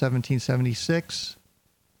reference to 1776?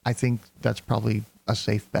 I think that's probably a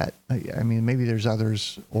safe bet. I mean, maybe there's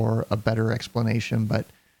others or a better explanation, but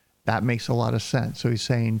that makes a lot of sense. So he's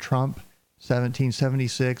saying Trump,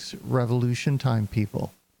 1776, revolution time,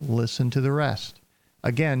 people. Listen to the rest.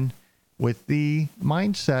 Again, with the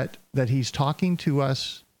mindset that he's talking to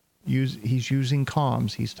us, he's using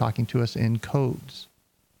comms. He's talking to us in codes.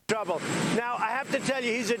 Trouble. Now, I have to tell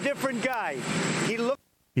you, he's a different guy.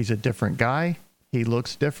 He's a different guy. He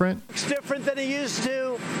looks different. Looks different than he used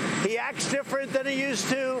to. He acts different than he used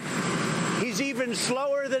to. He's even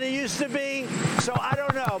slower than he used to be. So I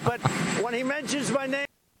don't know. But when he mentions my name,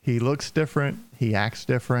 he looks different. He acts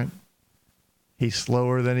different. He's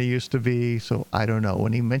slower than he used to be. So I don't know.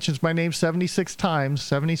 When he mentions my name 76 times,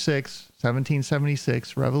 76,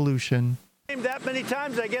 1776, revolution. That many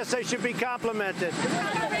times, I guess I should be complimented.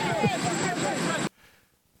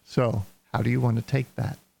 So how do you want to take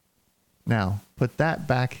that? Now, put that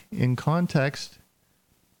back in context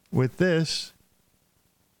with this.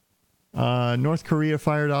 North Korea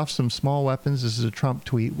fired off some small weapons. This is a Trump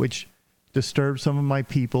tweet, which disturbed some of my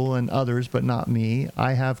people and others, but not me.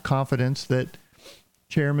 I have confidence that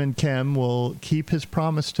Chairman Kim will keep his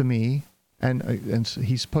promise to me. And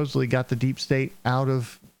he supposedly got the deep state out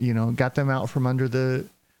of, got them out from under the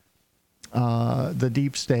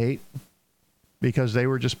deep state because they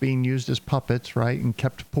were just being used as puppets, right, and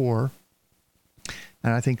kept poor.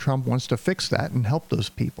 And I think Trump wants to fix that and help those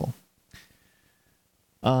people.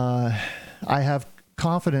 I have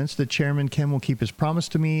confidence that Chairman Kim will keep his promise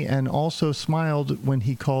to me, and also smiled when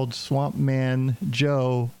he called Swamp Man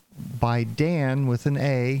Joe Biden with an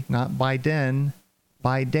A, not Biden,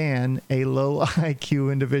 Biden, a low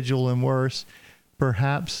IQ individual and worse.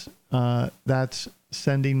 Perhaps that's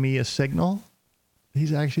sending me a signal.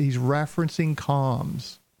 He's referencing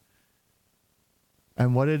comms.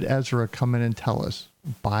 And what did Ezra come in and tell us?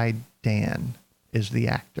 Biden is the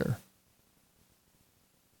actor.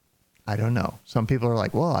 I don't know. Some people are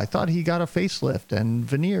like, well, I thought he got a facelift and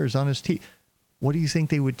veneers on his teeth. What do you think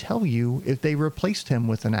they would tell you if they replaced him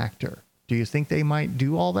with an actor? Do you think they might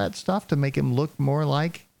do all that stuff to make him look more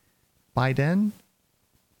like Biden?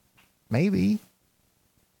 Maybe.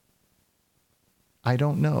 I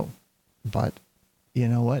don't know. But you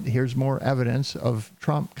know what? Here's more evidence of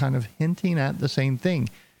Trump kind of hinting at the same thing.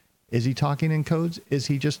 Is he talking in codes? Is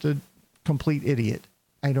he just a complete idiot?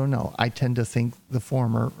 I don't know. I tend to think the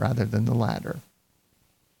former rather than the latter.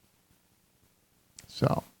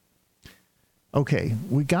 So, okay,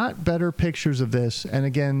 we got better pictures of this. And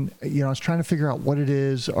again, I was trying to figure out what it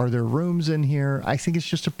is. Are there rooms in here? I think it's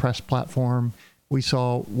just a press platform. We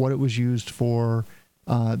saw what it was used for.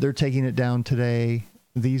 They're taking it down today.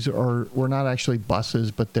 We're not actually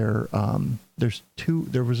buses, but there's two.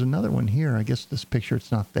 There was another one here. I guess this picture,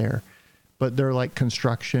 it's not there, but they're like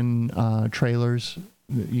construction trailers.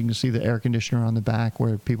 You can see the air conditioner on the back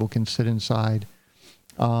where people can sit inside.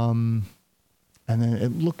 And then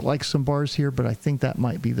it looked like some bars here, but I think that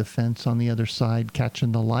might be the fence on the other side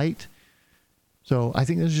catching the light. So I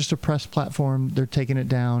think this is just a press platform. They're taking it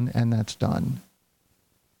down and that's done.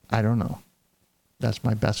 I don't know. That's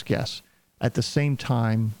my best guess. At the same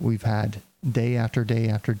time, we've had day after day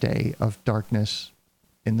after day of darkness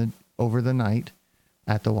over the night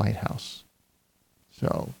at the White House.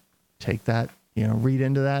 So take that, read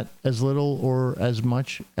into that as little or as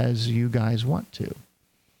much as you guys want to.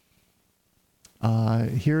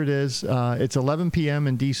 Here it is. It's 11 p.m.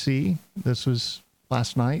 in D.C. This was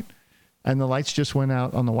last night. And the lights just went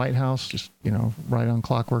out on the White House, just, right on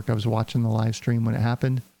clockwork. I was watching the live stream when it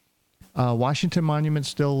happened. Washington Monument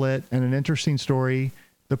still lit. And an interesting story,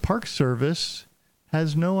 the Park Service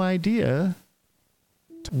has no idea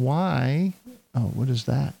why. Oh, what is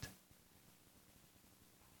that?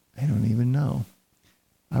 I don't even know.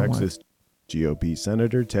 Texas GOP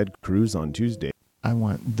Senator Ted Cruz on Tuesday. I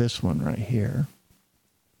want this one right here.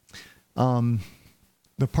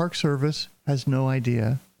 The Park Service has no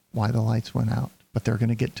idea why the lights went out, but they're going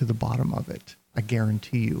to get to the bottom of it. I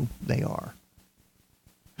guarantee you they are.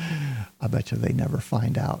 I bet you they never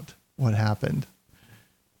find out what happened.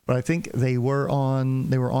 But I think they were on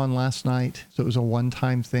last night, so it was a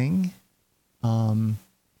one-time thing.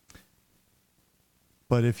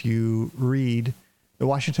 But if you read, the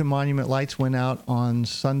Washington Monument lights went out on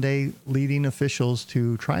Sunday, leading officials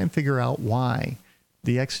to try and figure out why.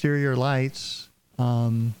 The exterior lights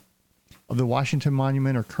of the Washington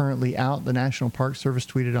Monument are currently out. The National Park Service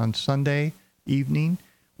tweeted on Sunday evening,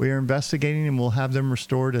 "We are investigating and will have them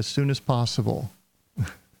restored as soon as possible."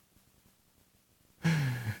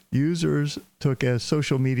 Users took as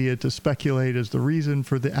social media to speculate as the reason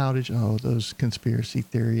for the outage. Oh, those conspiracy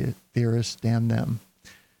theorists, damn them.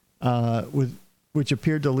 Which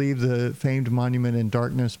appeared to leave the famed monument in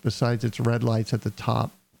darkness besides its red lights at the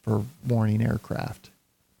top for warning aircraft.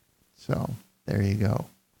 So there you go.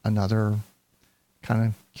 Another kind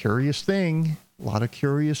of curious thing. A lot of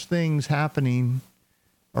curious things happening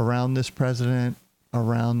around this president,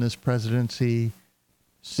 around this presidency.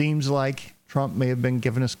 Seems like Trump may have been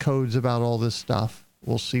giving us codes about all this stuff.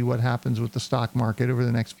 We'll see what happens with the stock market over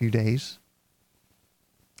the next few days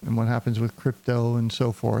and what happens with crypto and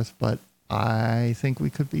so forth. But I think we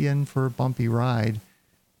could be in for a bumpy ride,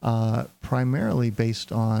 primarily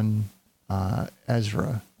based on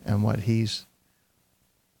Ezra and what he's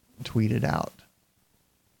tweeted out.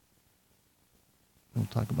 We'll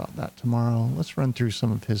talk about that tomorrow. Let's run through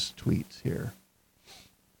some of his tweets here.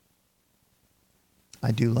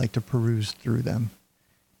 I do like to peruse through them.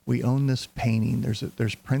 We own this painting.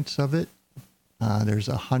 There's prints of it. There's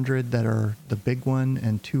 100 that are the big one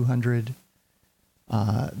and 200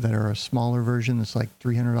 that are a smaller version. It's like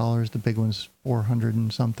 $300. The big one's $400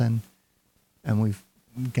 and something. And we've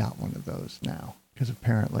got one of those now because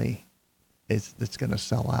apparently it's going to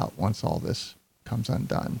sell out once all this comes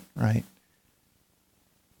undone, right?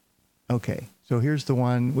 Okay, so here's the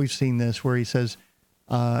one. We've seen this where he says,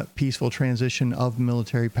 peaceful transition of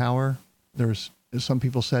military power. There's some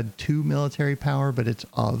people said to military power, but it's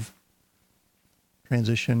of.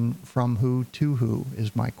 Transition from who to who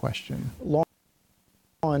is my question. Law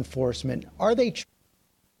enforcement, are they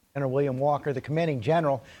General William Walker, the commanding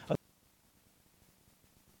general of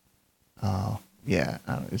yeah,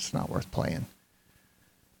 it's not worth playing.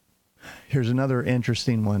 Here's another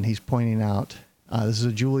interesting one. He's pointing out, this is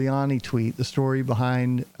a Giuliani tweet, the story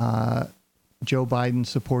behind Joe Biden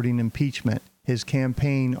supporting impeachment. His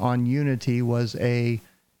campaign on unity was a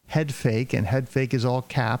head fake, and head fake is all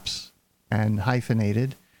caps and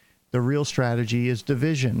hyphenated. The real strategy is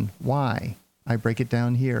division. Why? I break it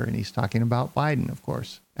down here. And he's talking about Biden, of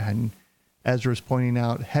course. And Ezra's pointing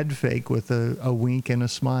out head fake with a wink and a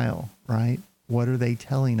smile, right? What are they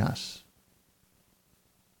telling us?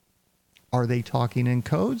 Are they talking in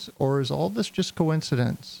codes, or is all this just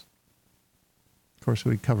coincidence? Of course,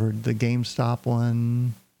 we covered the GameStop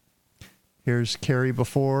one. Here's Kerry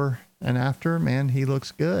before and after. Man, he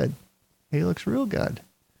looks good. He looks real good.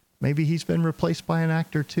 Maybe he's been replaced by an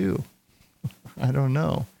actor too. I don't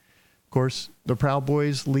know. Of course, the Proud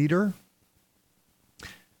Boys leader,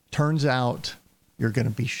 turns out you're going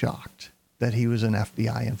to be shocked that he was an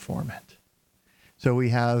FBI informant. So we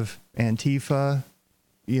have Antifa,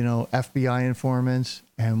 FBI informants,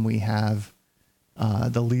 and we have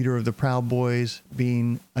the leader of the Proud Boys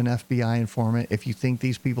being an FBI informant. If you think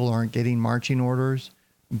these people aren't getting marching orders,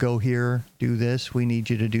 go here, do this. We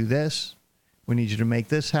need you to do this. We need you to make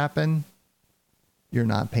this happen. You're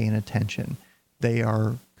not paying attention. They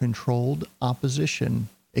are controlled opposition.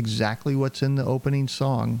 Exactly what's in the opening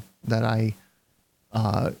song that I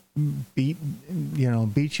beat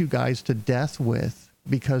you guys to death with,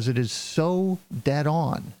 because it is so dead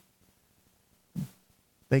on.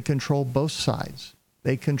 They control both sides.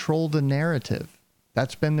 They control the narrative.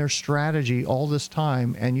 That's been their strategy all this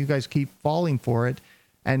time, and you guys keep falling for it.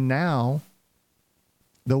 And now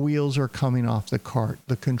the wheels are coming off the cart.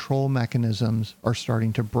 The control mechanisms are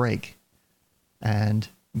starting to break. And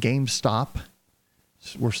GameStop,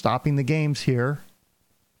 we're stopping the games here,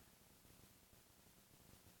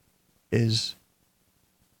 is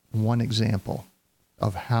one example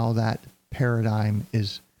of how that paradigm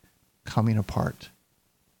is coming apart.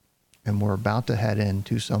 And we're about to head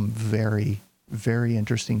into some very, very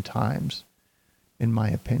interesting times, in my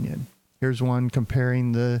opinion. Here's one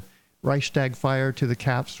comparing the Reichstag fire to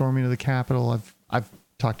the storming of the Capitol. I've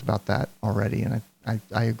talked about that already, and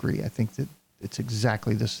I agree. I think that it's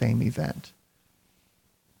exactly the same event.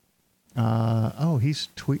 He's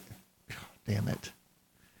damn it.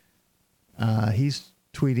 He's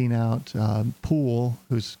tweeting out Poole,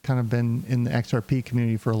 who's kind of been in the XRP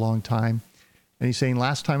community for a long time. And he's saying,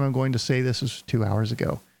 last time I'm going to say this is 2 hours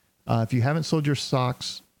ago. If you haven't sold your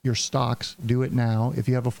stocks your stocks, do it now. If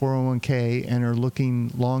you have a 401k and are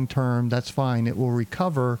looking long term, that's fine. It will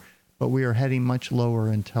recover, but we are heading much lower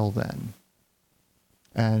until then.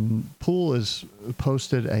 And Poole has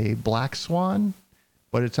posted a black swan,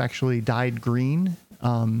 but it's actually dyed green.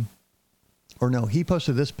 Or no, he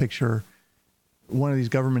posted this picture. One of these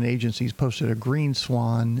government agencies posted a green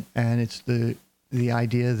swan, and it's the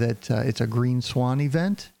idea that it's a green swan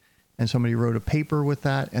event. And somebody wrote a paper with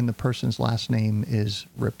that, and the person's last name is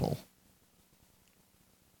Ripple.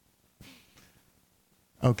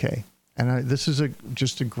 Okay. And this is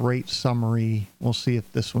just a great summary. We'll see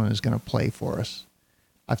if this one is going to play for us.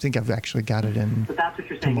 I think I've actually got it in. So that's what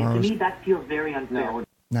you're saying. To me, that feels very unfair.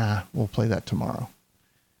 Nah, we'll play that tomorrow.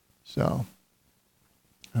 So,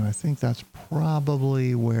 and I think that's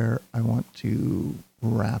probably where I want to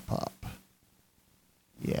wrap up.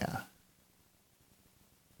 Yeah.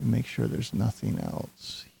 Make sure there's nothing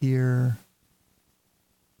else here.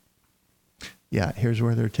 Yeah, here's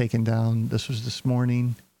where they're taken down. This was this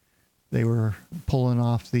morning. They were pulling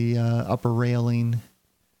off the upper railing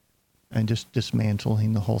and just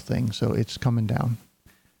dismantling the whole thing. So it's coming down.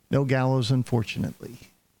 No gallows, unfortunately.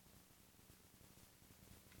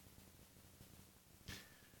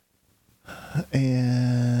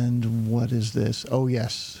 And what is this? Oh,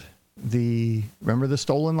 yes. Remember the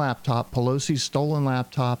stolen laptop, Pelosi's stolen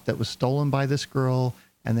laptop that was stolen by this girl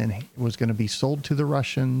and then was going to be sold to the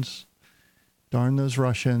Russians. Darn those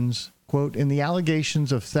Russians. Quote, in the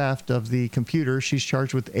allegations of theft of the computer, she's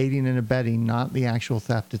charged with aiding and abetting, not the actual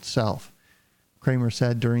theft itself, Kramer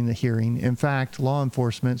said during the hearing. In fact, law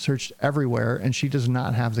enforcement searched everywhere, and she does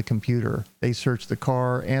not have the computer. They searched the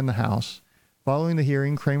car and the house. Following the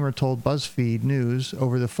hearing, Kramer told BuzzFeed News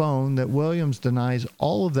over the phone that Williams denies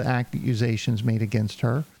all of the accusations made against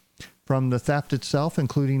her, from the theft itself,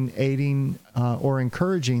 including aiding or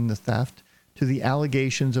encouraging the theft, to the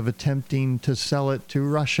allegations of attempting to sell it to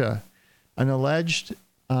Russia, and alleged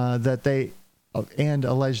that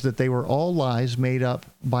they were all lies made up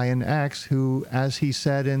by an ex who, as he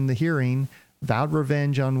said in the hearing, vowed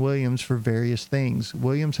revenge on Williams for various things.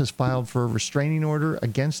 Williams has filed for a restraining order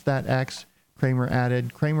against that ex, Kramer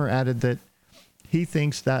added. Kramer added that he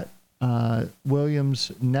thinks that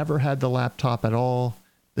Williams never had the laptop at all.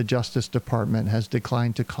 The Justice Department has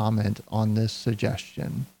declined to comment on this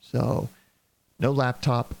suggestion. So no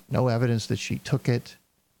laptop, no evidence that she took it,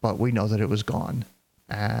 but we know that it was gone.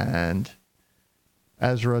 And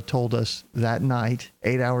Ezra told us that night,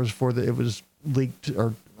 8 hours before it was leaked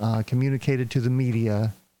or communicated to the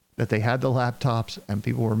media, that they had the laptops and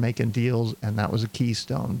people were making deals, and that was a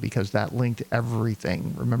keystone because that linked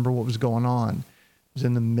everything. Remember what was going on? It was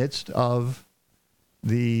in the midst of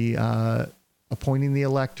the appointing the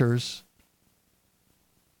electors.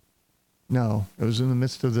 No, it was in the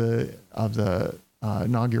midst of the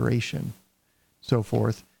inauguration, so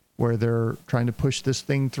forth, where they're trying to push this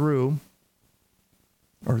thing through,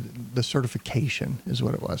 or the certification is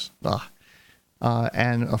what it was.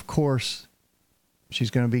 And of course, she's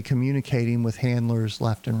going to be communicating with handlers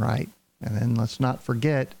left and right. And then let's not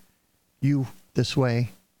forget you this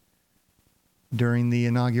way during the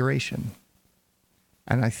inauguration.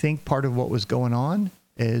 And I think part of what was going on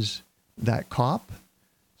is that cop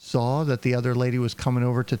saw that the other lady was coming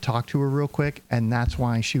over to talk to her real quick, and that's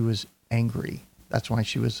why she was angry. That's why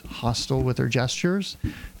she was hostile with her gestures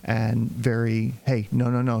and very, hey,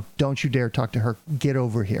 no, don't you dare talk to her. Get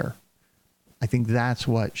over here. I think that's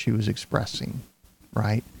what she was expressing,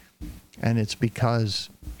 right? And it's because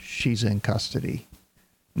she's in custody,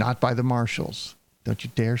 not by the marshals. Don't you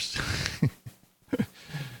dare.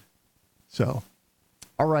 So,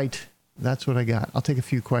 all right, that's what I got. I'll take a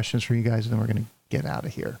few questions for you guys, and then we're going to get out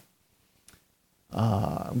of here.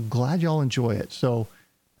 I'm glad y'all enjoy it. So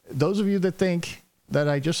those of you that think that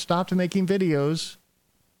I just stopped making videos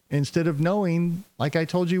instead of knowing, like I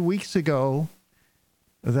told you weeks ago,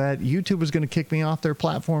 that YouTube was going to kick me off their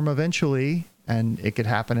platform eventually, and it could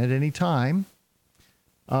happen at any time.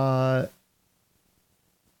 And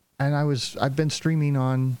I've been streaming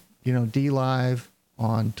on, DLive,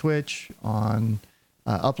 on Twitch, on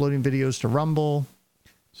uploading videos to Rumble.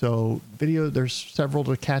 So there's several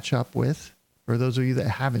to catch up with. For those of you that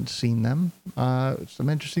haven't seen them, some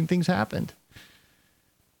interesting things happened.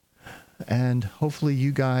 And hopefully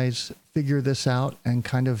you guys figure this out and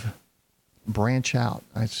kind of branch out.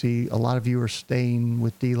 I see a lot of you are staying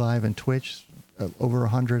with DLive and Twitch, over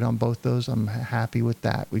 100 on both those. I'm happy with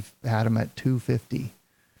that. We've had them at 250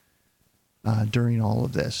 during all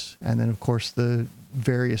of this. And then, of course, the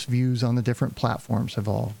various views on the different platforms have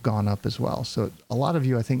all gone up as well. So a lot of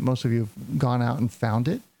you, I think most of you have gone out and found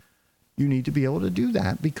it. you need to be able to do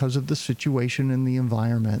that because of the situation and the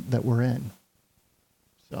environment that we're in.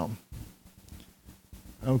 So,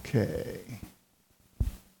 okay.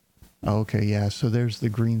 Okay, yeah, so there's the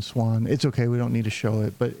green swan. It's okay, we don't need to show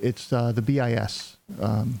it, but it's the BIS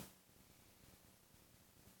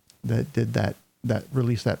that did that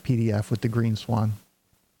released that PDF with the green swan.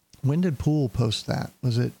 When did Poole post that?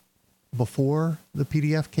 Was it before the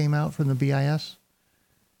PDF came out from the BIS?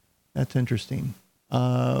 That's interesting.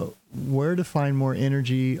 Where to find more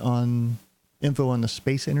info on the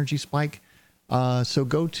space energy spike? So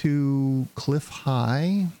go to Cliff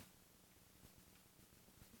High.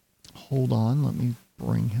 Hold on, let me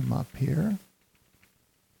bring him up here.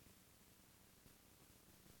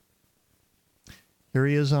 Here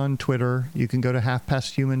he is on Twitter. You can go to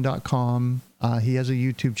halfpasthuman.com. He has a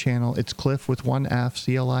YouTube channel. It's Cliff with one F,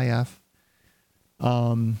 CLIF.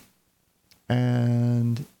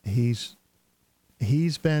 And he's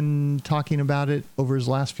been talking about it over his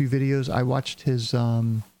last few videos. I watched his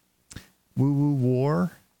Woo Woo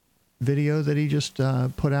War video that he just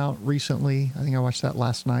put out recently. I think I watched that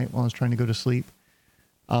last night while I was trying to go to sleep.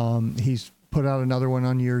 He's put out another one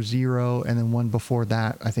on year 0, and then one before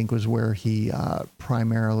that, I think, was where he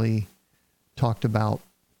primarily talked about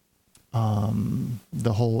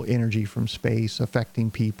the whole energy from space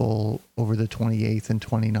affecting people over the 28th and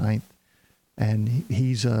 29th. And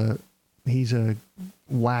he's a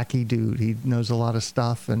wacky dude. He knows a lot of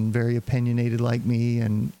stuff and very opinionated like me,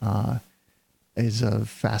 and is a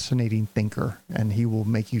fascinating thinker, and he will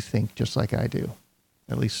make you think just like I do.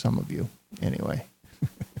 At least some of you, anyway.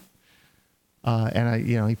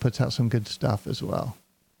 And he puts out some good stuff as well.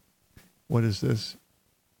 What is this?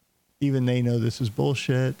 Even they know this is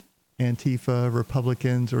bullshit. Antifa,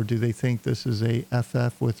 Republicans, or do they think this is a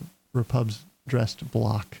FF with Repubs dressed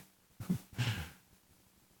block?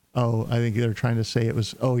 Oh, I think they're trying to say it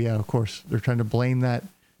was, oh yeah, of course. They're trying to blame that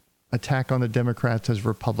attack on the Democrats as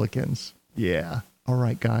Republicans. Yeah. All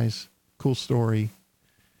right, guys. Cool story.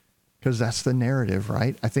 Because that's the narrative,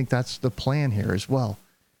 right? I think that's the plan here as well.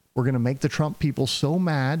 We're going to make the Trump people so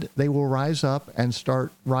mad, they will rise up and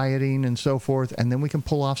start rioting and so forth. And then we can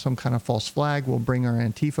pull off some kind of false flag. We'll bring our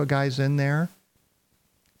Antifa guys in there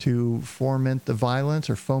to foment the violence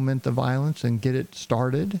and get it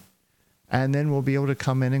started. And then we'll be able to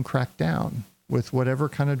come in and crack down with whatever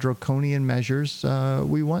kind of draconian measures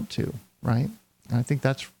we want to, right? And I think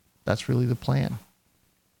that's really the plan.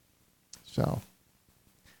 So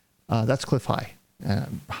that's Cliff High.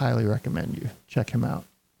 Highly recommend you check him out.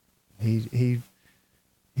 He's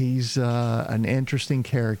an interesting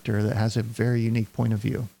character that has a very unique point of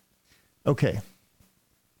view. Okay.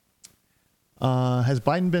 Has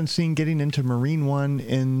Biden been seen getting into Marine One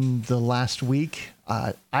in the last week?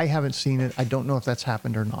 I haven't seen it. I don't know if that's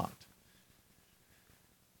happened or not.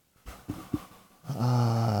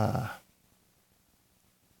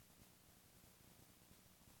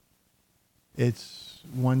 It's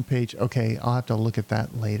one page. Okay, I'll have to look at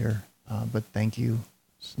that later. But thank you,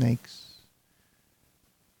 Snakes.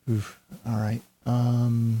 Oof. All right.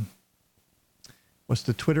 What's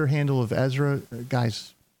the Twitter handle of Ezra?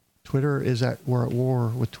 Guys, we're at war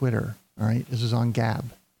with Twitter. All right. This is on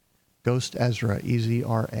Gab. Ghost Ezra,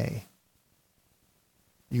 EZRA.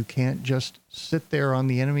 You can't just sit there on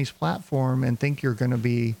the enemy's platform and think you're going to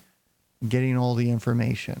be getting all the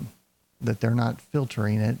information, that they're not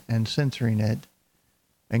filtering it and censoring it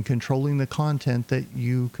and controlling the content that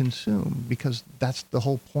you consume, because that's the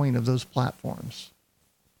whole point of those platforms.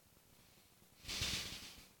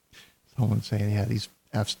 Someone saying, yeah, these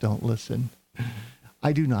Fs don't listen.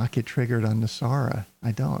 I do not get triggered on Nasara.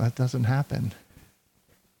 I don't. That doesn't happen.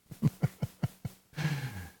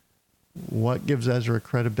 What gives Ezra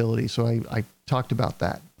credibility? So I talked about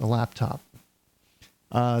that, the laptop.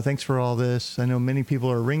 Thanks for all this. I know many people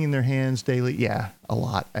are wringing their hands daily. Yeah, a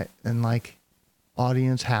lot. And like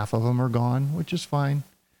audience, half of them are gone, which is fine.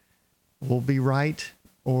 We'll be right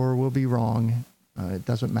or we'll be wrong. It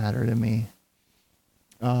doesn't matter to me.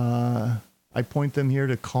 I point them here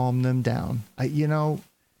to calm them down.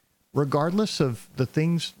 Regardless of the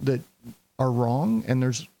things that are wrong, and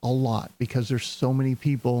there's a lot, because there's so many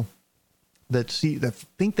people that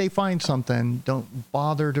think they find something, don't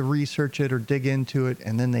bother to research it or dig into it,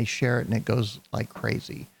 and then they share it and it goes like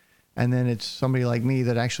crazy. And then it's somebody like me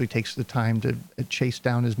that actually takes the time to chase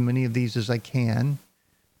down as many of these as I can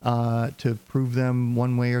to prove them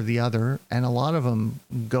one way or the other. And a lot of them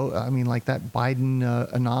go, like that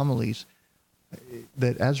Biden anomalies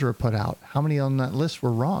that Ezra put out. How many on that list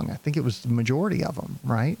were wrong? I think it was the majority of them,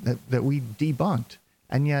 right? That we debunked.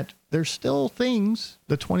 And yet there's still things,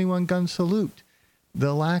 the 21 gun salute,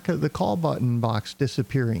 the lack of the call button box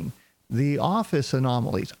disappearing, the office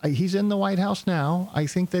anomalies. He's in the White House now. I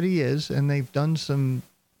think that he is, and they've done some,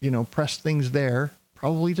 press things there,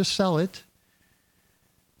 probably to sell it.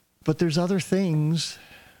 But there's other things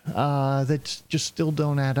that just still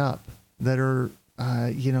don't add up, that are,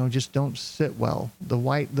 just don't sit well. The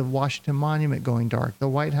Washington Monument going dark, the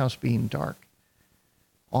White House being dark,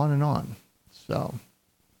 on and on. So,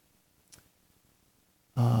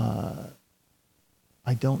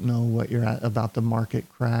 I don't know what you're at about the market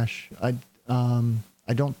crash. I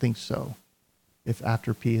don't think so. If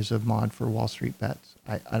After P is a mod for Wall Street Bets,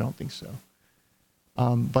 I don't think so.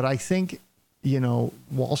 But I think,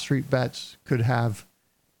 Wall Street Bets could have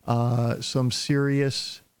some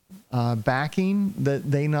serious backing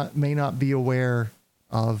that they may not be aware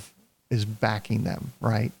of is backing them,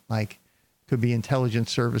 right? Like, could be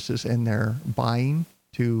intelligence services in there buying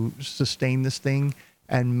to sustain this thing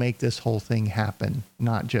and make this whole thing happen,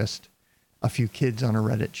 not just a few kids on a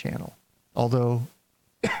Reddit channel. Although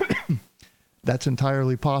that's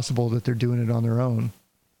entirely possible that they're doing it on their own.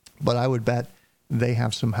 But I would bet they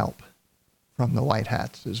have some help from the white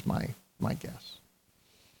hats is my guess.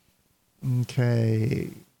 Okay.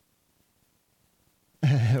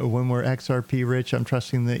 When we're XRP rich, I'm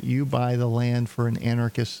trusting that you buy the land for an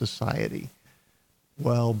anarchist society.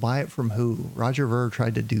 Well, buy it from who? Roger Ver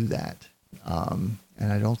tried to do that.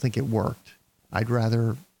 And I don't think it worked. I'd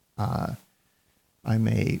rather, I'm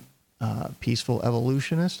a peaceful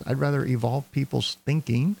evolutionist. I'd rather evolve people's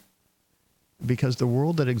thinking, because the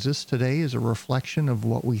world that exists today is a reflection of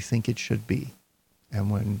what we think it should be. And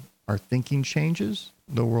when our thinking changes,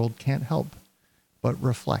 the world can't help but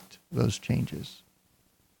reflect those changes.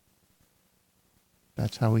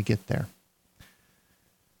 That's how we get there.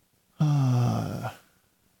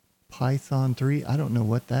 Python 3, I don't know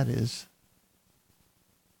what that is.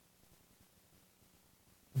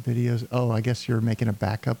 Videos. Oh, I guess you're making a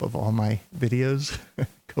backup of all my videos.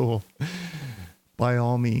 Cool. By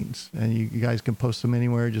all means. And you guys can post them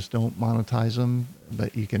anywhere. Just don't monetize them.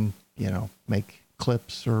 But you can, make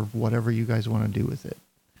clips or whatever you guys want to do with it.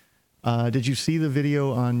 Did you see the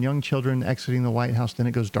video on young children exiting the White House? Then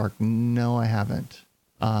it goes dark. No, I haven't.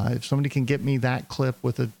 If somebody can get me that clip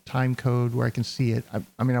with a time code where I can see it.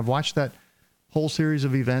 I mean, I've watched that whole series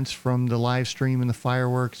of events from the live stream and the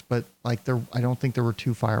fireworks, but I don't think there were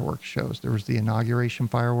 2 fireworks shows. There was the inauguration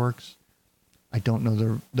fireworks. I don't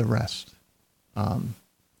know the rest. And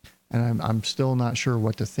I'm still not sure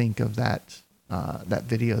what to think of that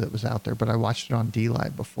video that was out there, but I watched it on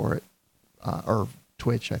DLive before it, or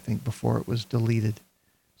Twitch, I think, before it was deleted.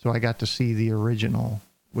 So I got to see the original,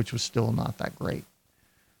 which was still not that great.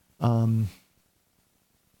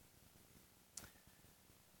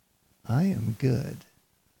 I am good.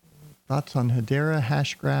 Thoughts on Hedera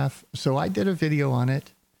Hashgraph? So I did a video on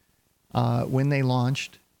it when they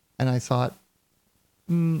launched, and I thought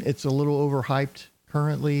it's a little overhyped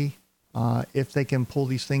currently. If they can pull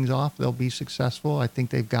these things off, they'll be successful. I think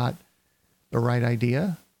they've got the right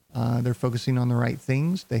idea. They're focusing on the right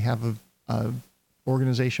things. They have a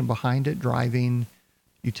organization behind it driving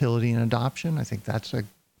utility and adoption. I think that's a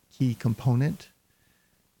key component.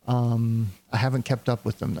 I haven't kept up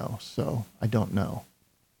with them though, so I don't know.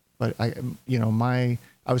 But I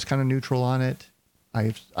was kind of neutral on it.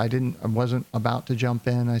 I wasn't about to jump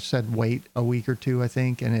in. I said wait a week or two, I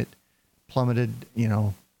think, and it plummeted,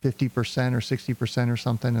 50% or 60% or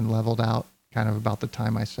something, and leveled out kind of about the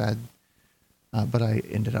time I said. But I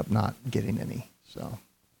ended up not getting any. So,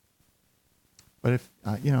 but if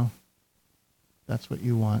that's what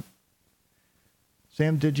you want.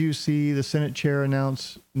 Sam, did you see the Senate chair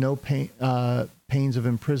announce no pains of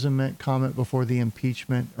imprisonment comment before the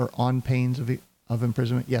impeachment, or on pains of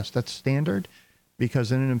imprisonment? Yes, that's standard,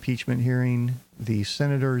 because in an impeachment hearing, the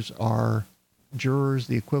senators are jurors,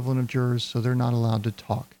 the equivalent of jurors, so they're not allowed to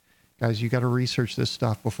talk. Guys, you got to research this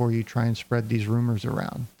stuff before you try and spread these rumors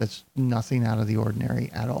around. That's nothing out of the ordinary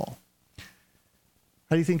at all.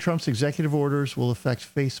 How do you think Trump's executive orders will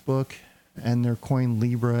affect Facebook and their coin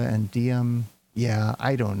Libra and Diem? Yeah,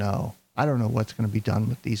 I don't know. I don't know what's going to be done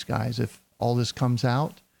with these guys if all this comes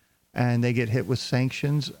out and they get hit with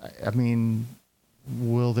sanctions. I mean,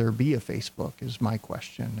 will there be a Facebook is my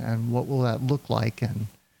question. And what will that look like? And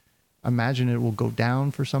I imagine it will go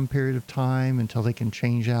down for some period of time until they can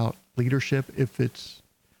change out leadership, if it's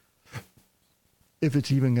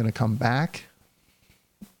even going to come back.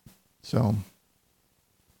 So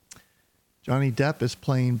Johnny Depp is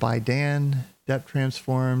playing by Dan. Depp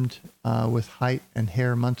transformed with height and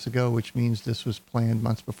hair months ago, which means this was planned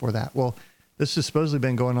months before that. Well, this has supposedly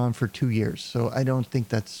been going on for 2 years, so I don't think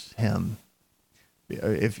that's him.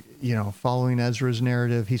 If, following Ezra's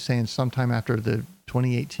narrative, he's saying sometime after the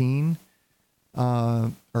 2018,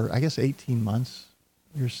 or I guess 18 months.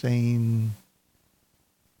 You're saying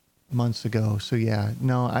months ago. So yeah,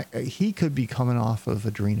 no, he could be coming off of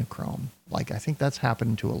adrenochrome. Like, I think that's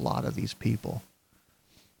happened to a lot of these people.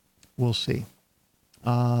 We'll see.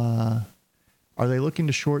 Are they looking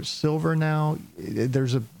to short silver now?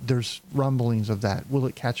 There's rumblings of that. Will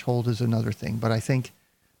it catch hold is another thing. But I think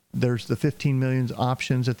there's the 15 million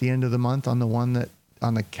options at the end of the month on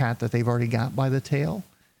the cat that they've already got by the tail,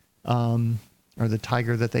 or the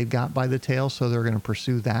tiger that they've got by the tail. So they're going to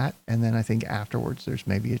pursue that. And then I think afterwards there's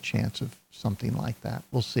maybe a chance of something like that.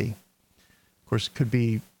 We'll see. Of course, it could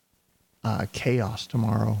be chaos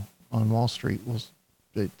tomorrow on Wall Street.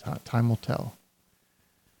 Time will tell.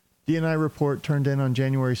 DNI report turned in on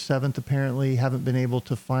January 7th, apparently. Haven't been able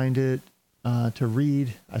to find it to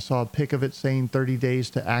read. I saw a pic of it saying 30 days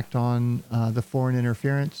to act on the foreign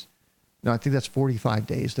interference. No, I think that's 45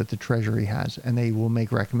 days that the Treasury has, and they will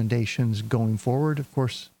make recommendations going forward. Of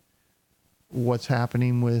course, what's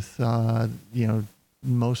happening with,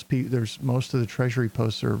 most of the Treasury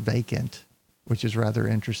posts are vacant, which is rather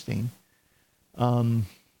interesting.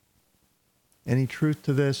 Any truth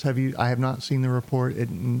to this? I have not seen the report. It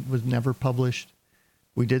was never published.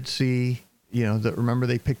 We did see, remember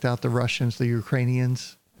they picked out the Russians, the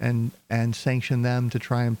Ukrainians, and sanctioned them to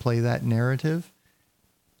try and play that narrative.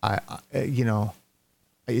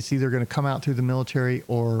 It's either going to come out through the military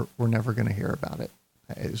or we're never going to hear about it,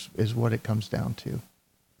 is what it comes down to.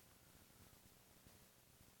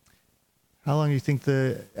 How long do you think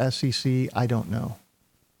the SEC? I don't know.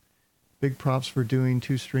 Big props for doing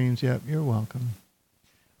 2 streams. Yep, you're welcome.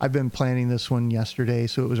 I've been planning this one yesterday,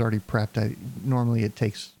 so it was already prepped. Normally it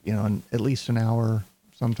takes, at least an hour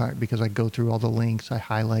sometime, because I go through all the links, I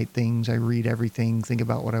highlight things, I read everything, think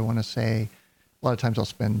about what I want to say. A lot of times I'll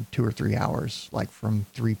spend 2 or 3 hours, like from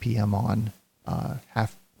 3 p.m. on,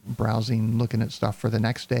 half browsing, looking at stuff for the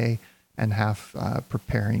next day, and half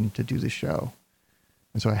preparing to do the show.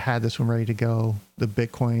 And so I had this one ready to go. The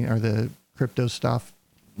Bitcoin or the crypto stuff,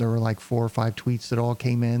 there were like 4 or 5 tweets that all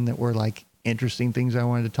came in that were like interesting things I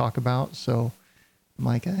wanted to talk about. So I'm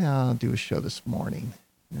like, I'll do a show this morning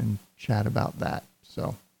and chat about that.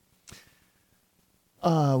 So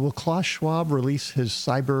will Klaus Schwab release his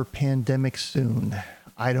cyber pandemic soon?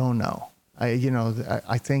 I don't know.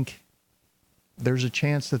 I think there's a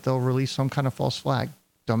chance that they'll release some kind of false flag.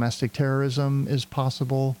 Domestic terrorism is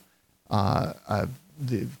possible.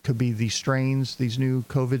 Could be these new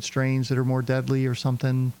COVID strains that are more deadly or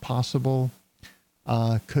something possible.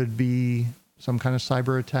 Could be some kind of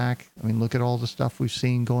cyber attack. I mean, look at all the stuff we've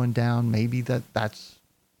seen going down. Maybe that's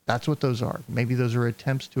what those are. Maybe those are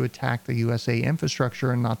attempts to attack the USA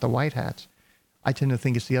infrastructure and not the white hats. I tend to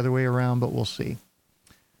think it's the other way around, but we'll see.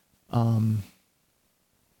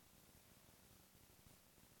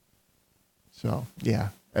 So yeah.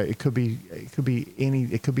 It could be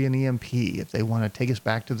an EMP if they want to take us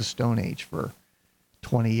back to the Stone Age for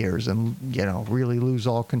 20 years and, really lose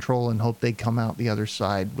all control and hope they come out the other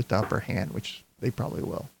side with the upper hand, which they probably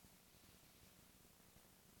will.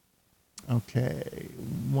 Okay.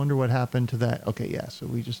 Wonder what happened to that. Okay. Yeah. So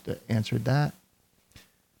we just answered that.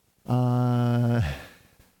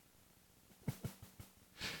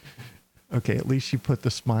 Okay, at least you put the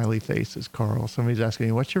smiley faces, Carl. Somebody's asking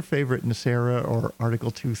me, what's your favorite Nacera or Article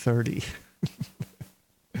 230?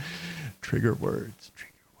 Trigger words.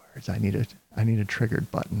 I need a triggered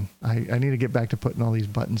button. I need to get back to putting all these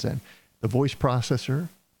buttons in. The voice processor,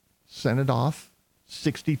 sent it off.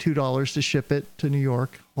 $62 to ship it to New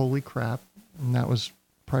York. Holy crap. And that was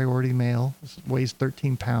priority mail. It weighs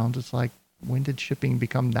 13 pounds. It's like, when did shipping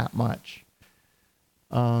become that much?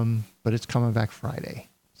 But it's coming back Friday.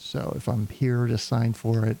 So if I'm here to sign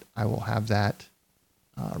for it, I will have that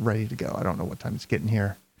ready to go. I don't know what time it's getting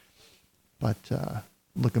here, but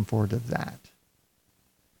looking forward to that.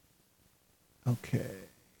 Okay.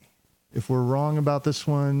 If we're wrong about this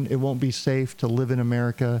one, it won't be safe to live in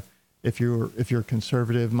America. If you're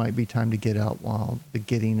conservative, might be time to get out while the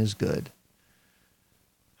getting is good.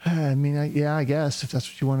 I mean, I guess if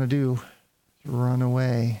that's what you want to do, run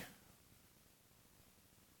away.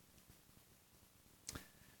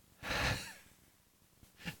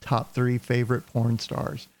 Top 3 favorite porn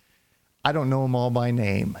stars. I don't know them all by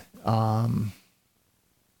name. I'll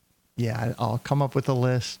come up with a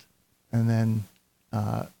list, and then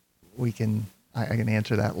I can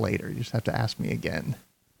answer that later. You just have to ask me again.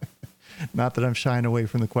 Not that I'm shying away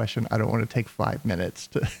from the question. I don't want to take 5 minutes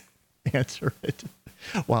to answer it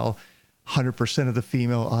while 100% of the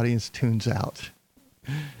female audience tunes out.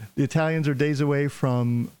 The Italians are days away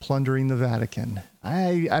from plundering the Vatican.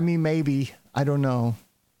 I mean, maybe. I don't know.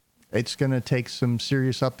 It's going to take some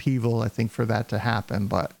serious upheaval, I think, for that to happen.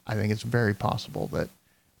 But I think it's very possible that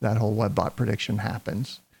that whole WebBot prediction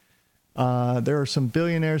happens. There are some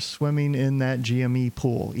billionaires swimming in that GME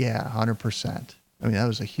pool. Yeah, 100%. I mean, that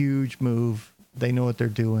was a huge move. They know what they're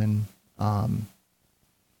doing. And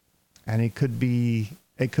it could be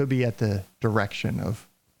at the direction of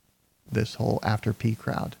this whole after P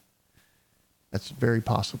crowd. That's very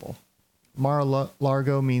possible.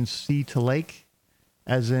 Mar-a-Lago means sea to lake,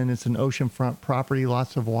 as in it's an oceanfront property,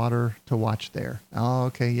 lots of water to watch there. Oh,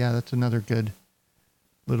 okay. Yeah, that's another good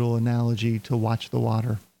little analogy to watch the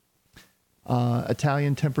water.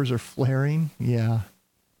 Italian tempers are flaring. Yeah,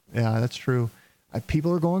 that's true.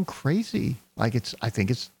 People are going crazy. Like I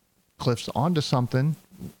think it's Cliff's onto something.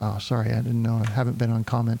 Sorry, I didn't know. I haven't been on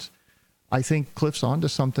comments. I think Cliff's onto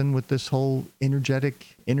something with this whole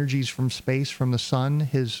energetic energies from space, from the sun.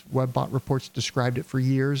 His WebBot reports described it for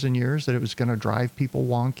years and years, that it was going to drive people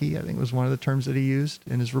wonky. I think it was one of the terms that he used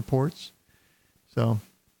in his reports. So,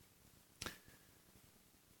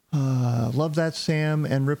 love that, Sam.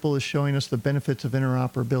 And Ripple is showing us the benefits of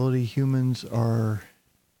interoperability. Humans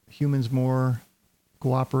more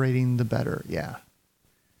cooperating, the better. Yeah.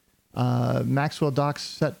 Maxwell Docks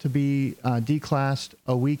set to be declassed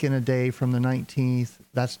a week and a day from the 19th.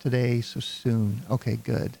 That's today, so soon. Okay,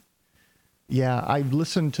 good. Yeah, I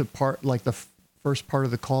listened to the first part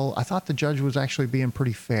of the call. I thought the judge was actually being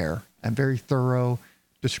pretty fair and very thorough,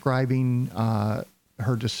 describing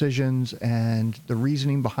her decisions and the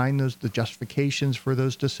reasoning behind those, the justifications for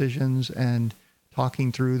those decisions, and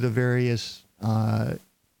talking through the various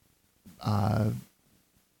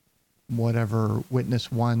whatever,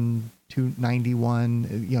 witness 1,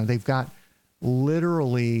 291, they've got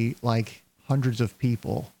literally like hundreds of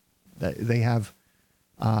people that they have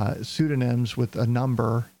pseudonyms with a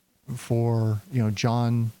number for,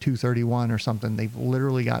 John 231 or something. They've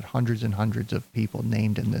literally got hundreds and hundreds of people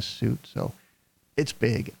named in this suit. So it's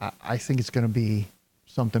big. I think it's going to be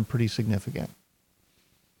something pretty significant.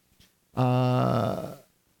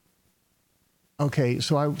 Okay,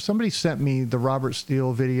 so somebody sent me the Robert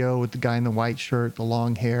Steele video with the guy in the white shirt, the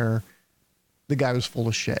long hair. The guy was full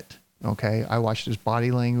of shit, okay? I watched his body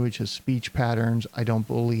language, his speech patterns. I don't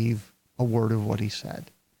believe a word of what he said.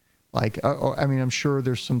 I'm sure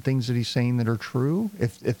there's some things that he's saying that are true,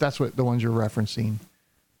 if that's what the ones you're referencing.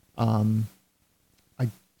 I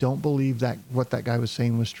don't believe that what that guy was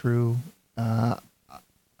saying was true. I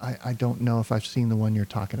don't know if I've seen the one you're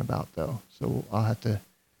talking about, though, so I'll have to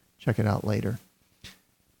check it out later.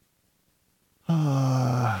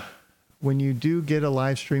 When you do get a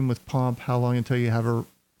live stream with Pomp, how long until you have a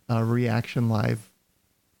reaction live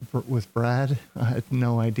with Brad? I had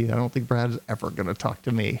no idea. I don't think Brad is ever going to talk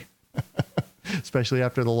to me, especially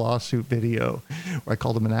after the lawsuit video where I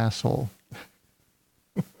called him an asshole.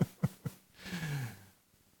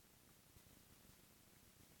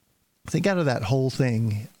 I think out of that whole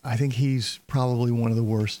thing, I think he's probably one of the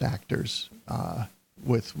worst actors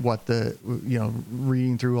with what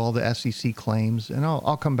reading through all the SEC claims. And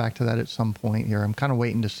I'll come back to that at some point here. I'm kind of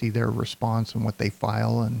waiting to see their response and what they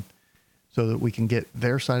file, and so that we can get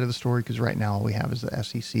their side of the story, because right now all we have is the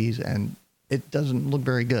SEC's, and it doesn't look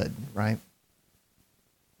very good, right?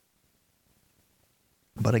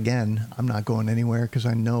 But again, I'm not going anywhere because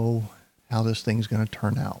I know how this thing's going to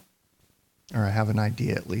turn out, or I have an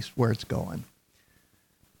idea at least where it's going.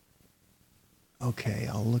 Okay,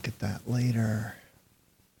 I'll look at that later.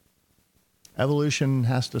 Evolution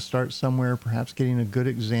has to start somewhere. Perhaps getting a good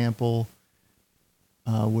example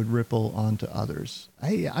would ripple onto others.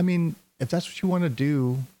 I mean, if that's what you want to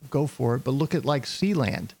do, go for it. But look at like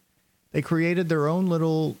Sealand. They created their own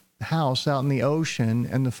little house out in the ocean,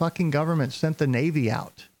 and the fucking government sent the Navy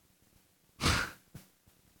out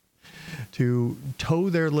to tow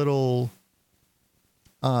their little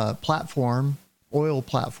oil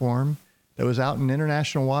platform that was out in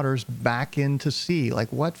international waters back into sea. Like,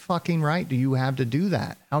 what fucking right do you have to do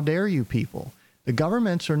that? How dare you people? The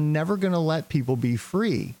governments are never going to let people be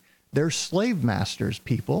free. They're slave masters,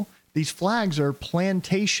 people. These flags are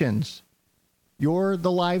plantations. You're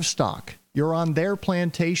the livestock. You're on their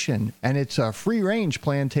plantation, and it's a free-range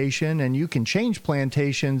plantation, and you can change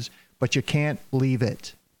plantations, but you can't leave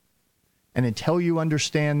it. And until you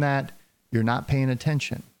understand that, you're not paying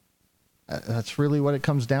attention. That's really what it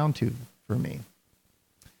comes down to for me.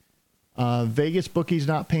 Vegas bookies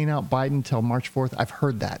not paying out Biden until March 4th. I've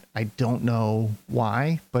heard that. I don't know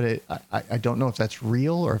why, but I don't know if that's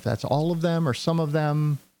real or if that's all of them or some of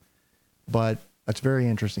them, but that's very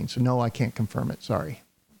interesting. So no, I can't confirm it. Sorry.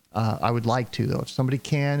 I would like to, though. If somebody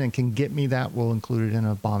can and can get me that, we'll include it in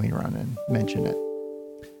a bombing run and mention it.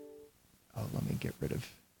 Oh, let me get rid of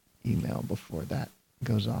email before that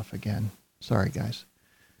goes off again. Sorry, guys.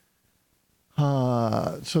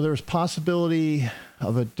 So there's possibility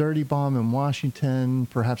of a dirty bomb in Washington.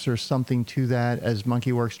 Perhaps there's something to that, as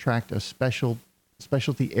Monkeyworks tracked a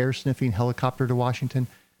specialty air sniffing helicopter to Washington.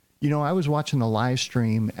 You know, I was watching the live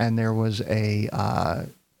stream, and there was a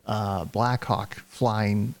Black Hawk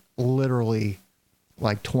flying literally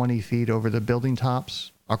like 20 feet over the building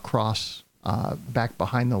tops across back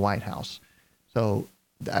behind the White House. So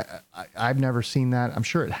I've never seen that. I'm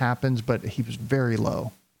sure it happens, but he was very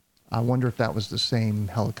low. I wonder if that was the same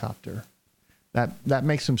helicopter. That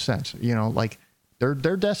makes some sense. You know, like they're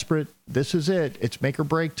desperate. This is it. It's make or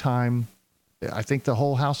break time. I think the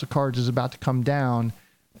whole house of cards is about to come down.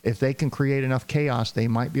 If they can create enough chaos, they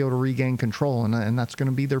might be able to regain control, and that's going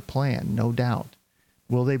to be their plan, no doubt.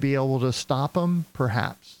 Will they be able to stop them?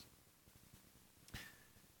 Perhaps.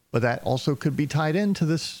 But that also could be tied into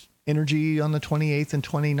this energy on the 28th and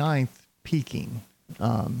 29th peaking.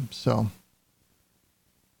 So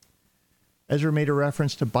Ezra made a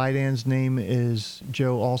reference to Biden's name is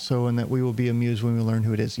Joe also, and that we will be amused when we learn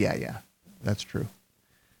who it is. Yeah, that's true.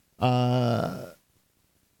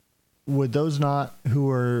 Would those not who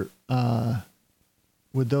are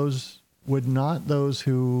would not those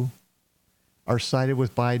who are sided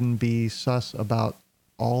with Biden be sus about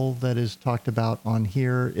all that is talked about on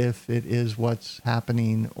here if it is what's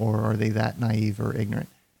happening, or are they that naive or ignorant?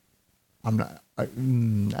 I'm not.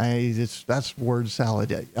 That's word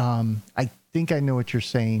salad. I think I know what you're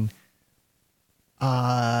saying.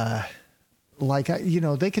 They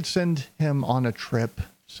could send him on a trip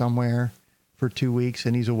somewhere for 2 weeks,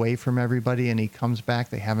 and he's away from everybody, and he comes back.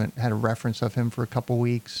 They haven't had a reference of him for a couple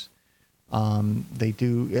weeks. They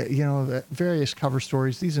do, various cover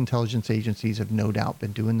stories. These intelligence agencies have no doubt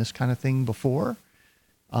been doing this kind of thing before.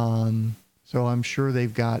 So I'm sure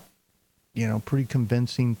they've got, pretty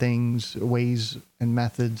convincing things, ways and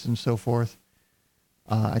methods and so forth.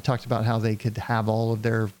 I talked about how they could have all of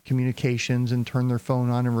their communications and turn their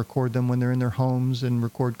phone on and record them when they're in their homes and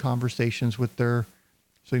record conversations with their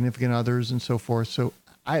significant others and so forth. So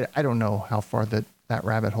I don't know how far that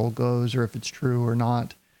rabbit hole goes, or if it's true or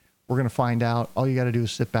not. We're going to find out. All you got to do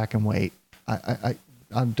is sit back and wait. I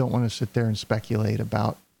don't want to sit there and speculate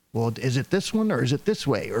about, well, is it this one or is it this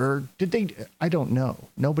way? Or did they? I don't know.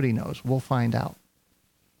 Nobody knows. We'll find out.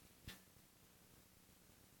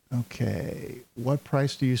 Okay. What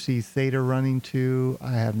price do you see Theta running to?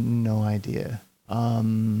 I have no idea.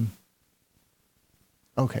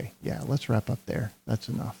 Okay. Yeah, let's wrap up there. That's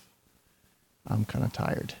enough. I'm kind of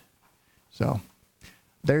tired. So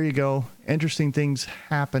there you go. Interesting things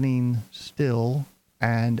happening still.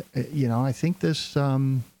 And, I think this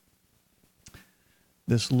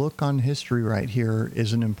look on history right here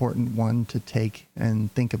is an important one to take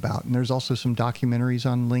and think about. And there's also some documentaries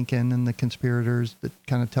on Lincoln and the Conspirators that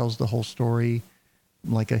kind of tells the whole story,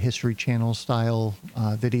 like a History Channel style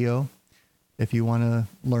video, if you want to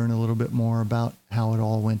learn a little bit more about how it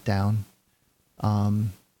all went down. But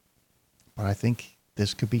I think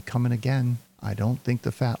this could be coming again. I don't think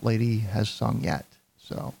the fat lady has sung yet.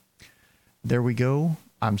 So there we go.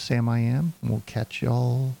 I'm Sam I Am. We'll catch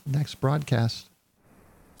y'all next broadcast.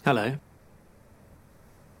 Hello.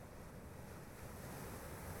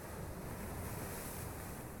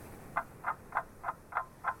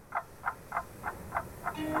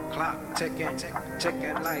 Clock ticking,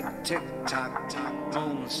 ticking like tick-tock,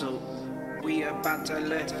 moon suit. We about to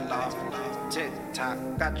lift off. Tick-tock,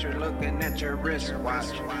 got you looking at your wristwatch.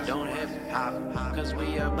 Don't hip-hop, cause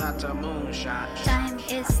we about to moonshot. Time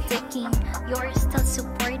is ticking, you're still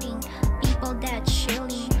supporting people that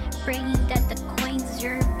chilling, praying that the coins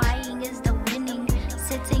you're buying is the winning.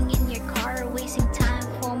 Sitting in your car, wasting time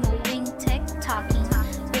for moving, tick-tocking.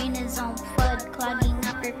 Brain is on flood, clogging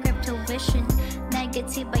up your crypto vision.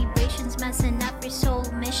 Negative vibrations messing up your soul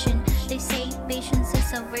mission. They say patience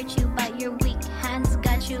is a virtue, but your weak hands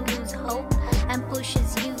got you lose hope and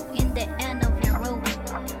pushes you in the end of your rope.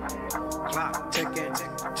 Clock ticking,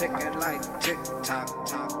 ticking like tick-tock,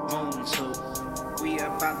 moon suit. We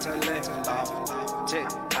about to lift off.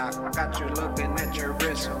 Tick-tock, got you looking at your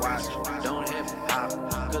wristwatch. Don't hip-hop,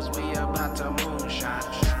 cause we about to moonshot.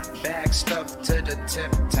 Bag stuffed to the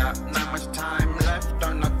tip-top. Not much time left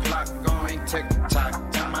on the clock, going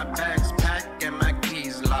tick-tock. Got my bags packed and my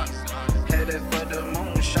keys locked. Headed for the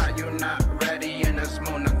moonshot, you not ready in this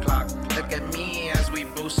moon o'clock. Look at me as we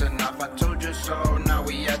boosting off. I told you so, now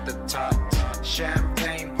we at the top.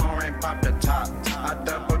 Champagne pouring, pop the top. I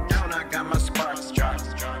double down, I got my sparks dropped.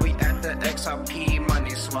 We at the XRP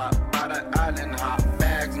money swap. By the island hop,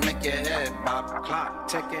 bags make your head bop. Clock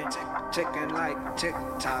ticking, ticking like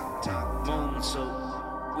tick-tock, moon suit.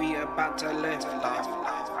 We about to lift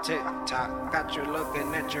off. Tick tock, got you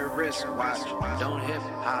looking at your wristwatch. Don't hip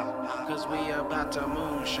hop, cause we about to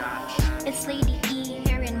moonshot. It's Lady E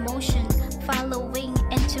here in motion, following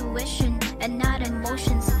intuition and not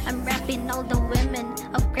emotions. I'm rapping all the women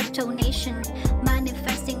of Crypto Nation,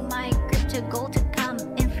 manifesting my crypto goal to come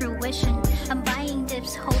in fruition. I'm buying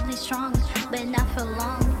dips, holding strong, but not for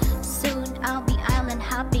long. Soon I'll be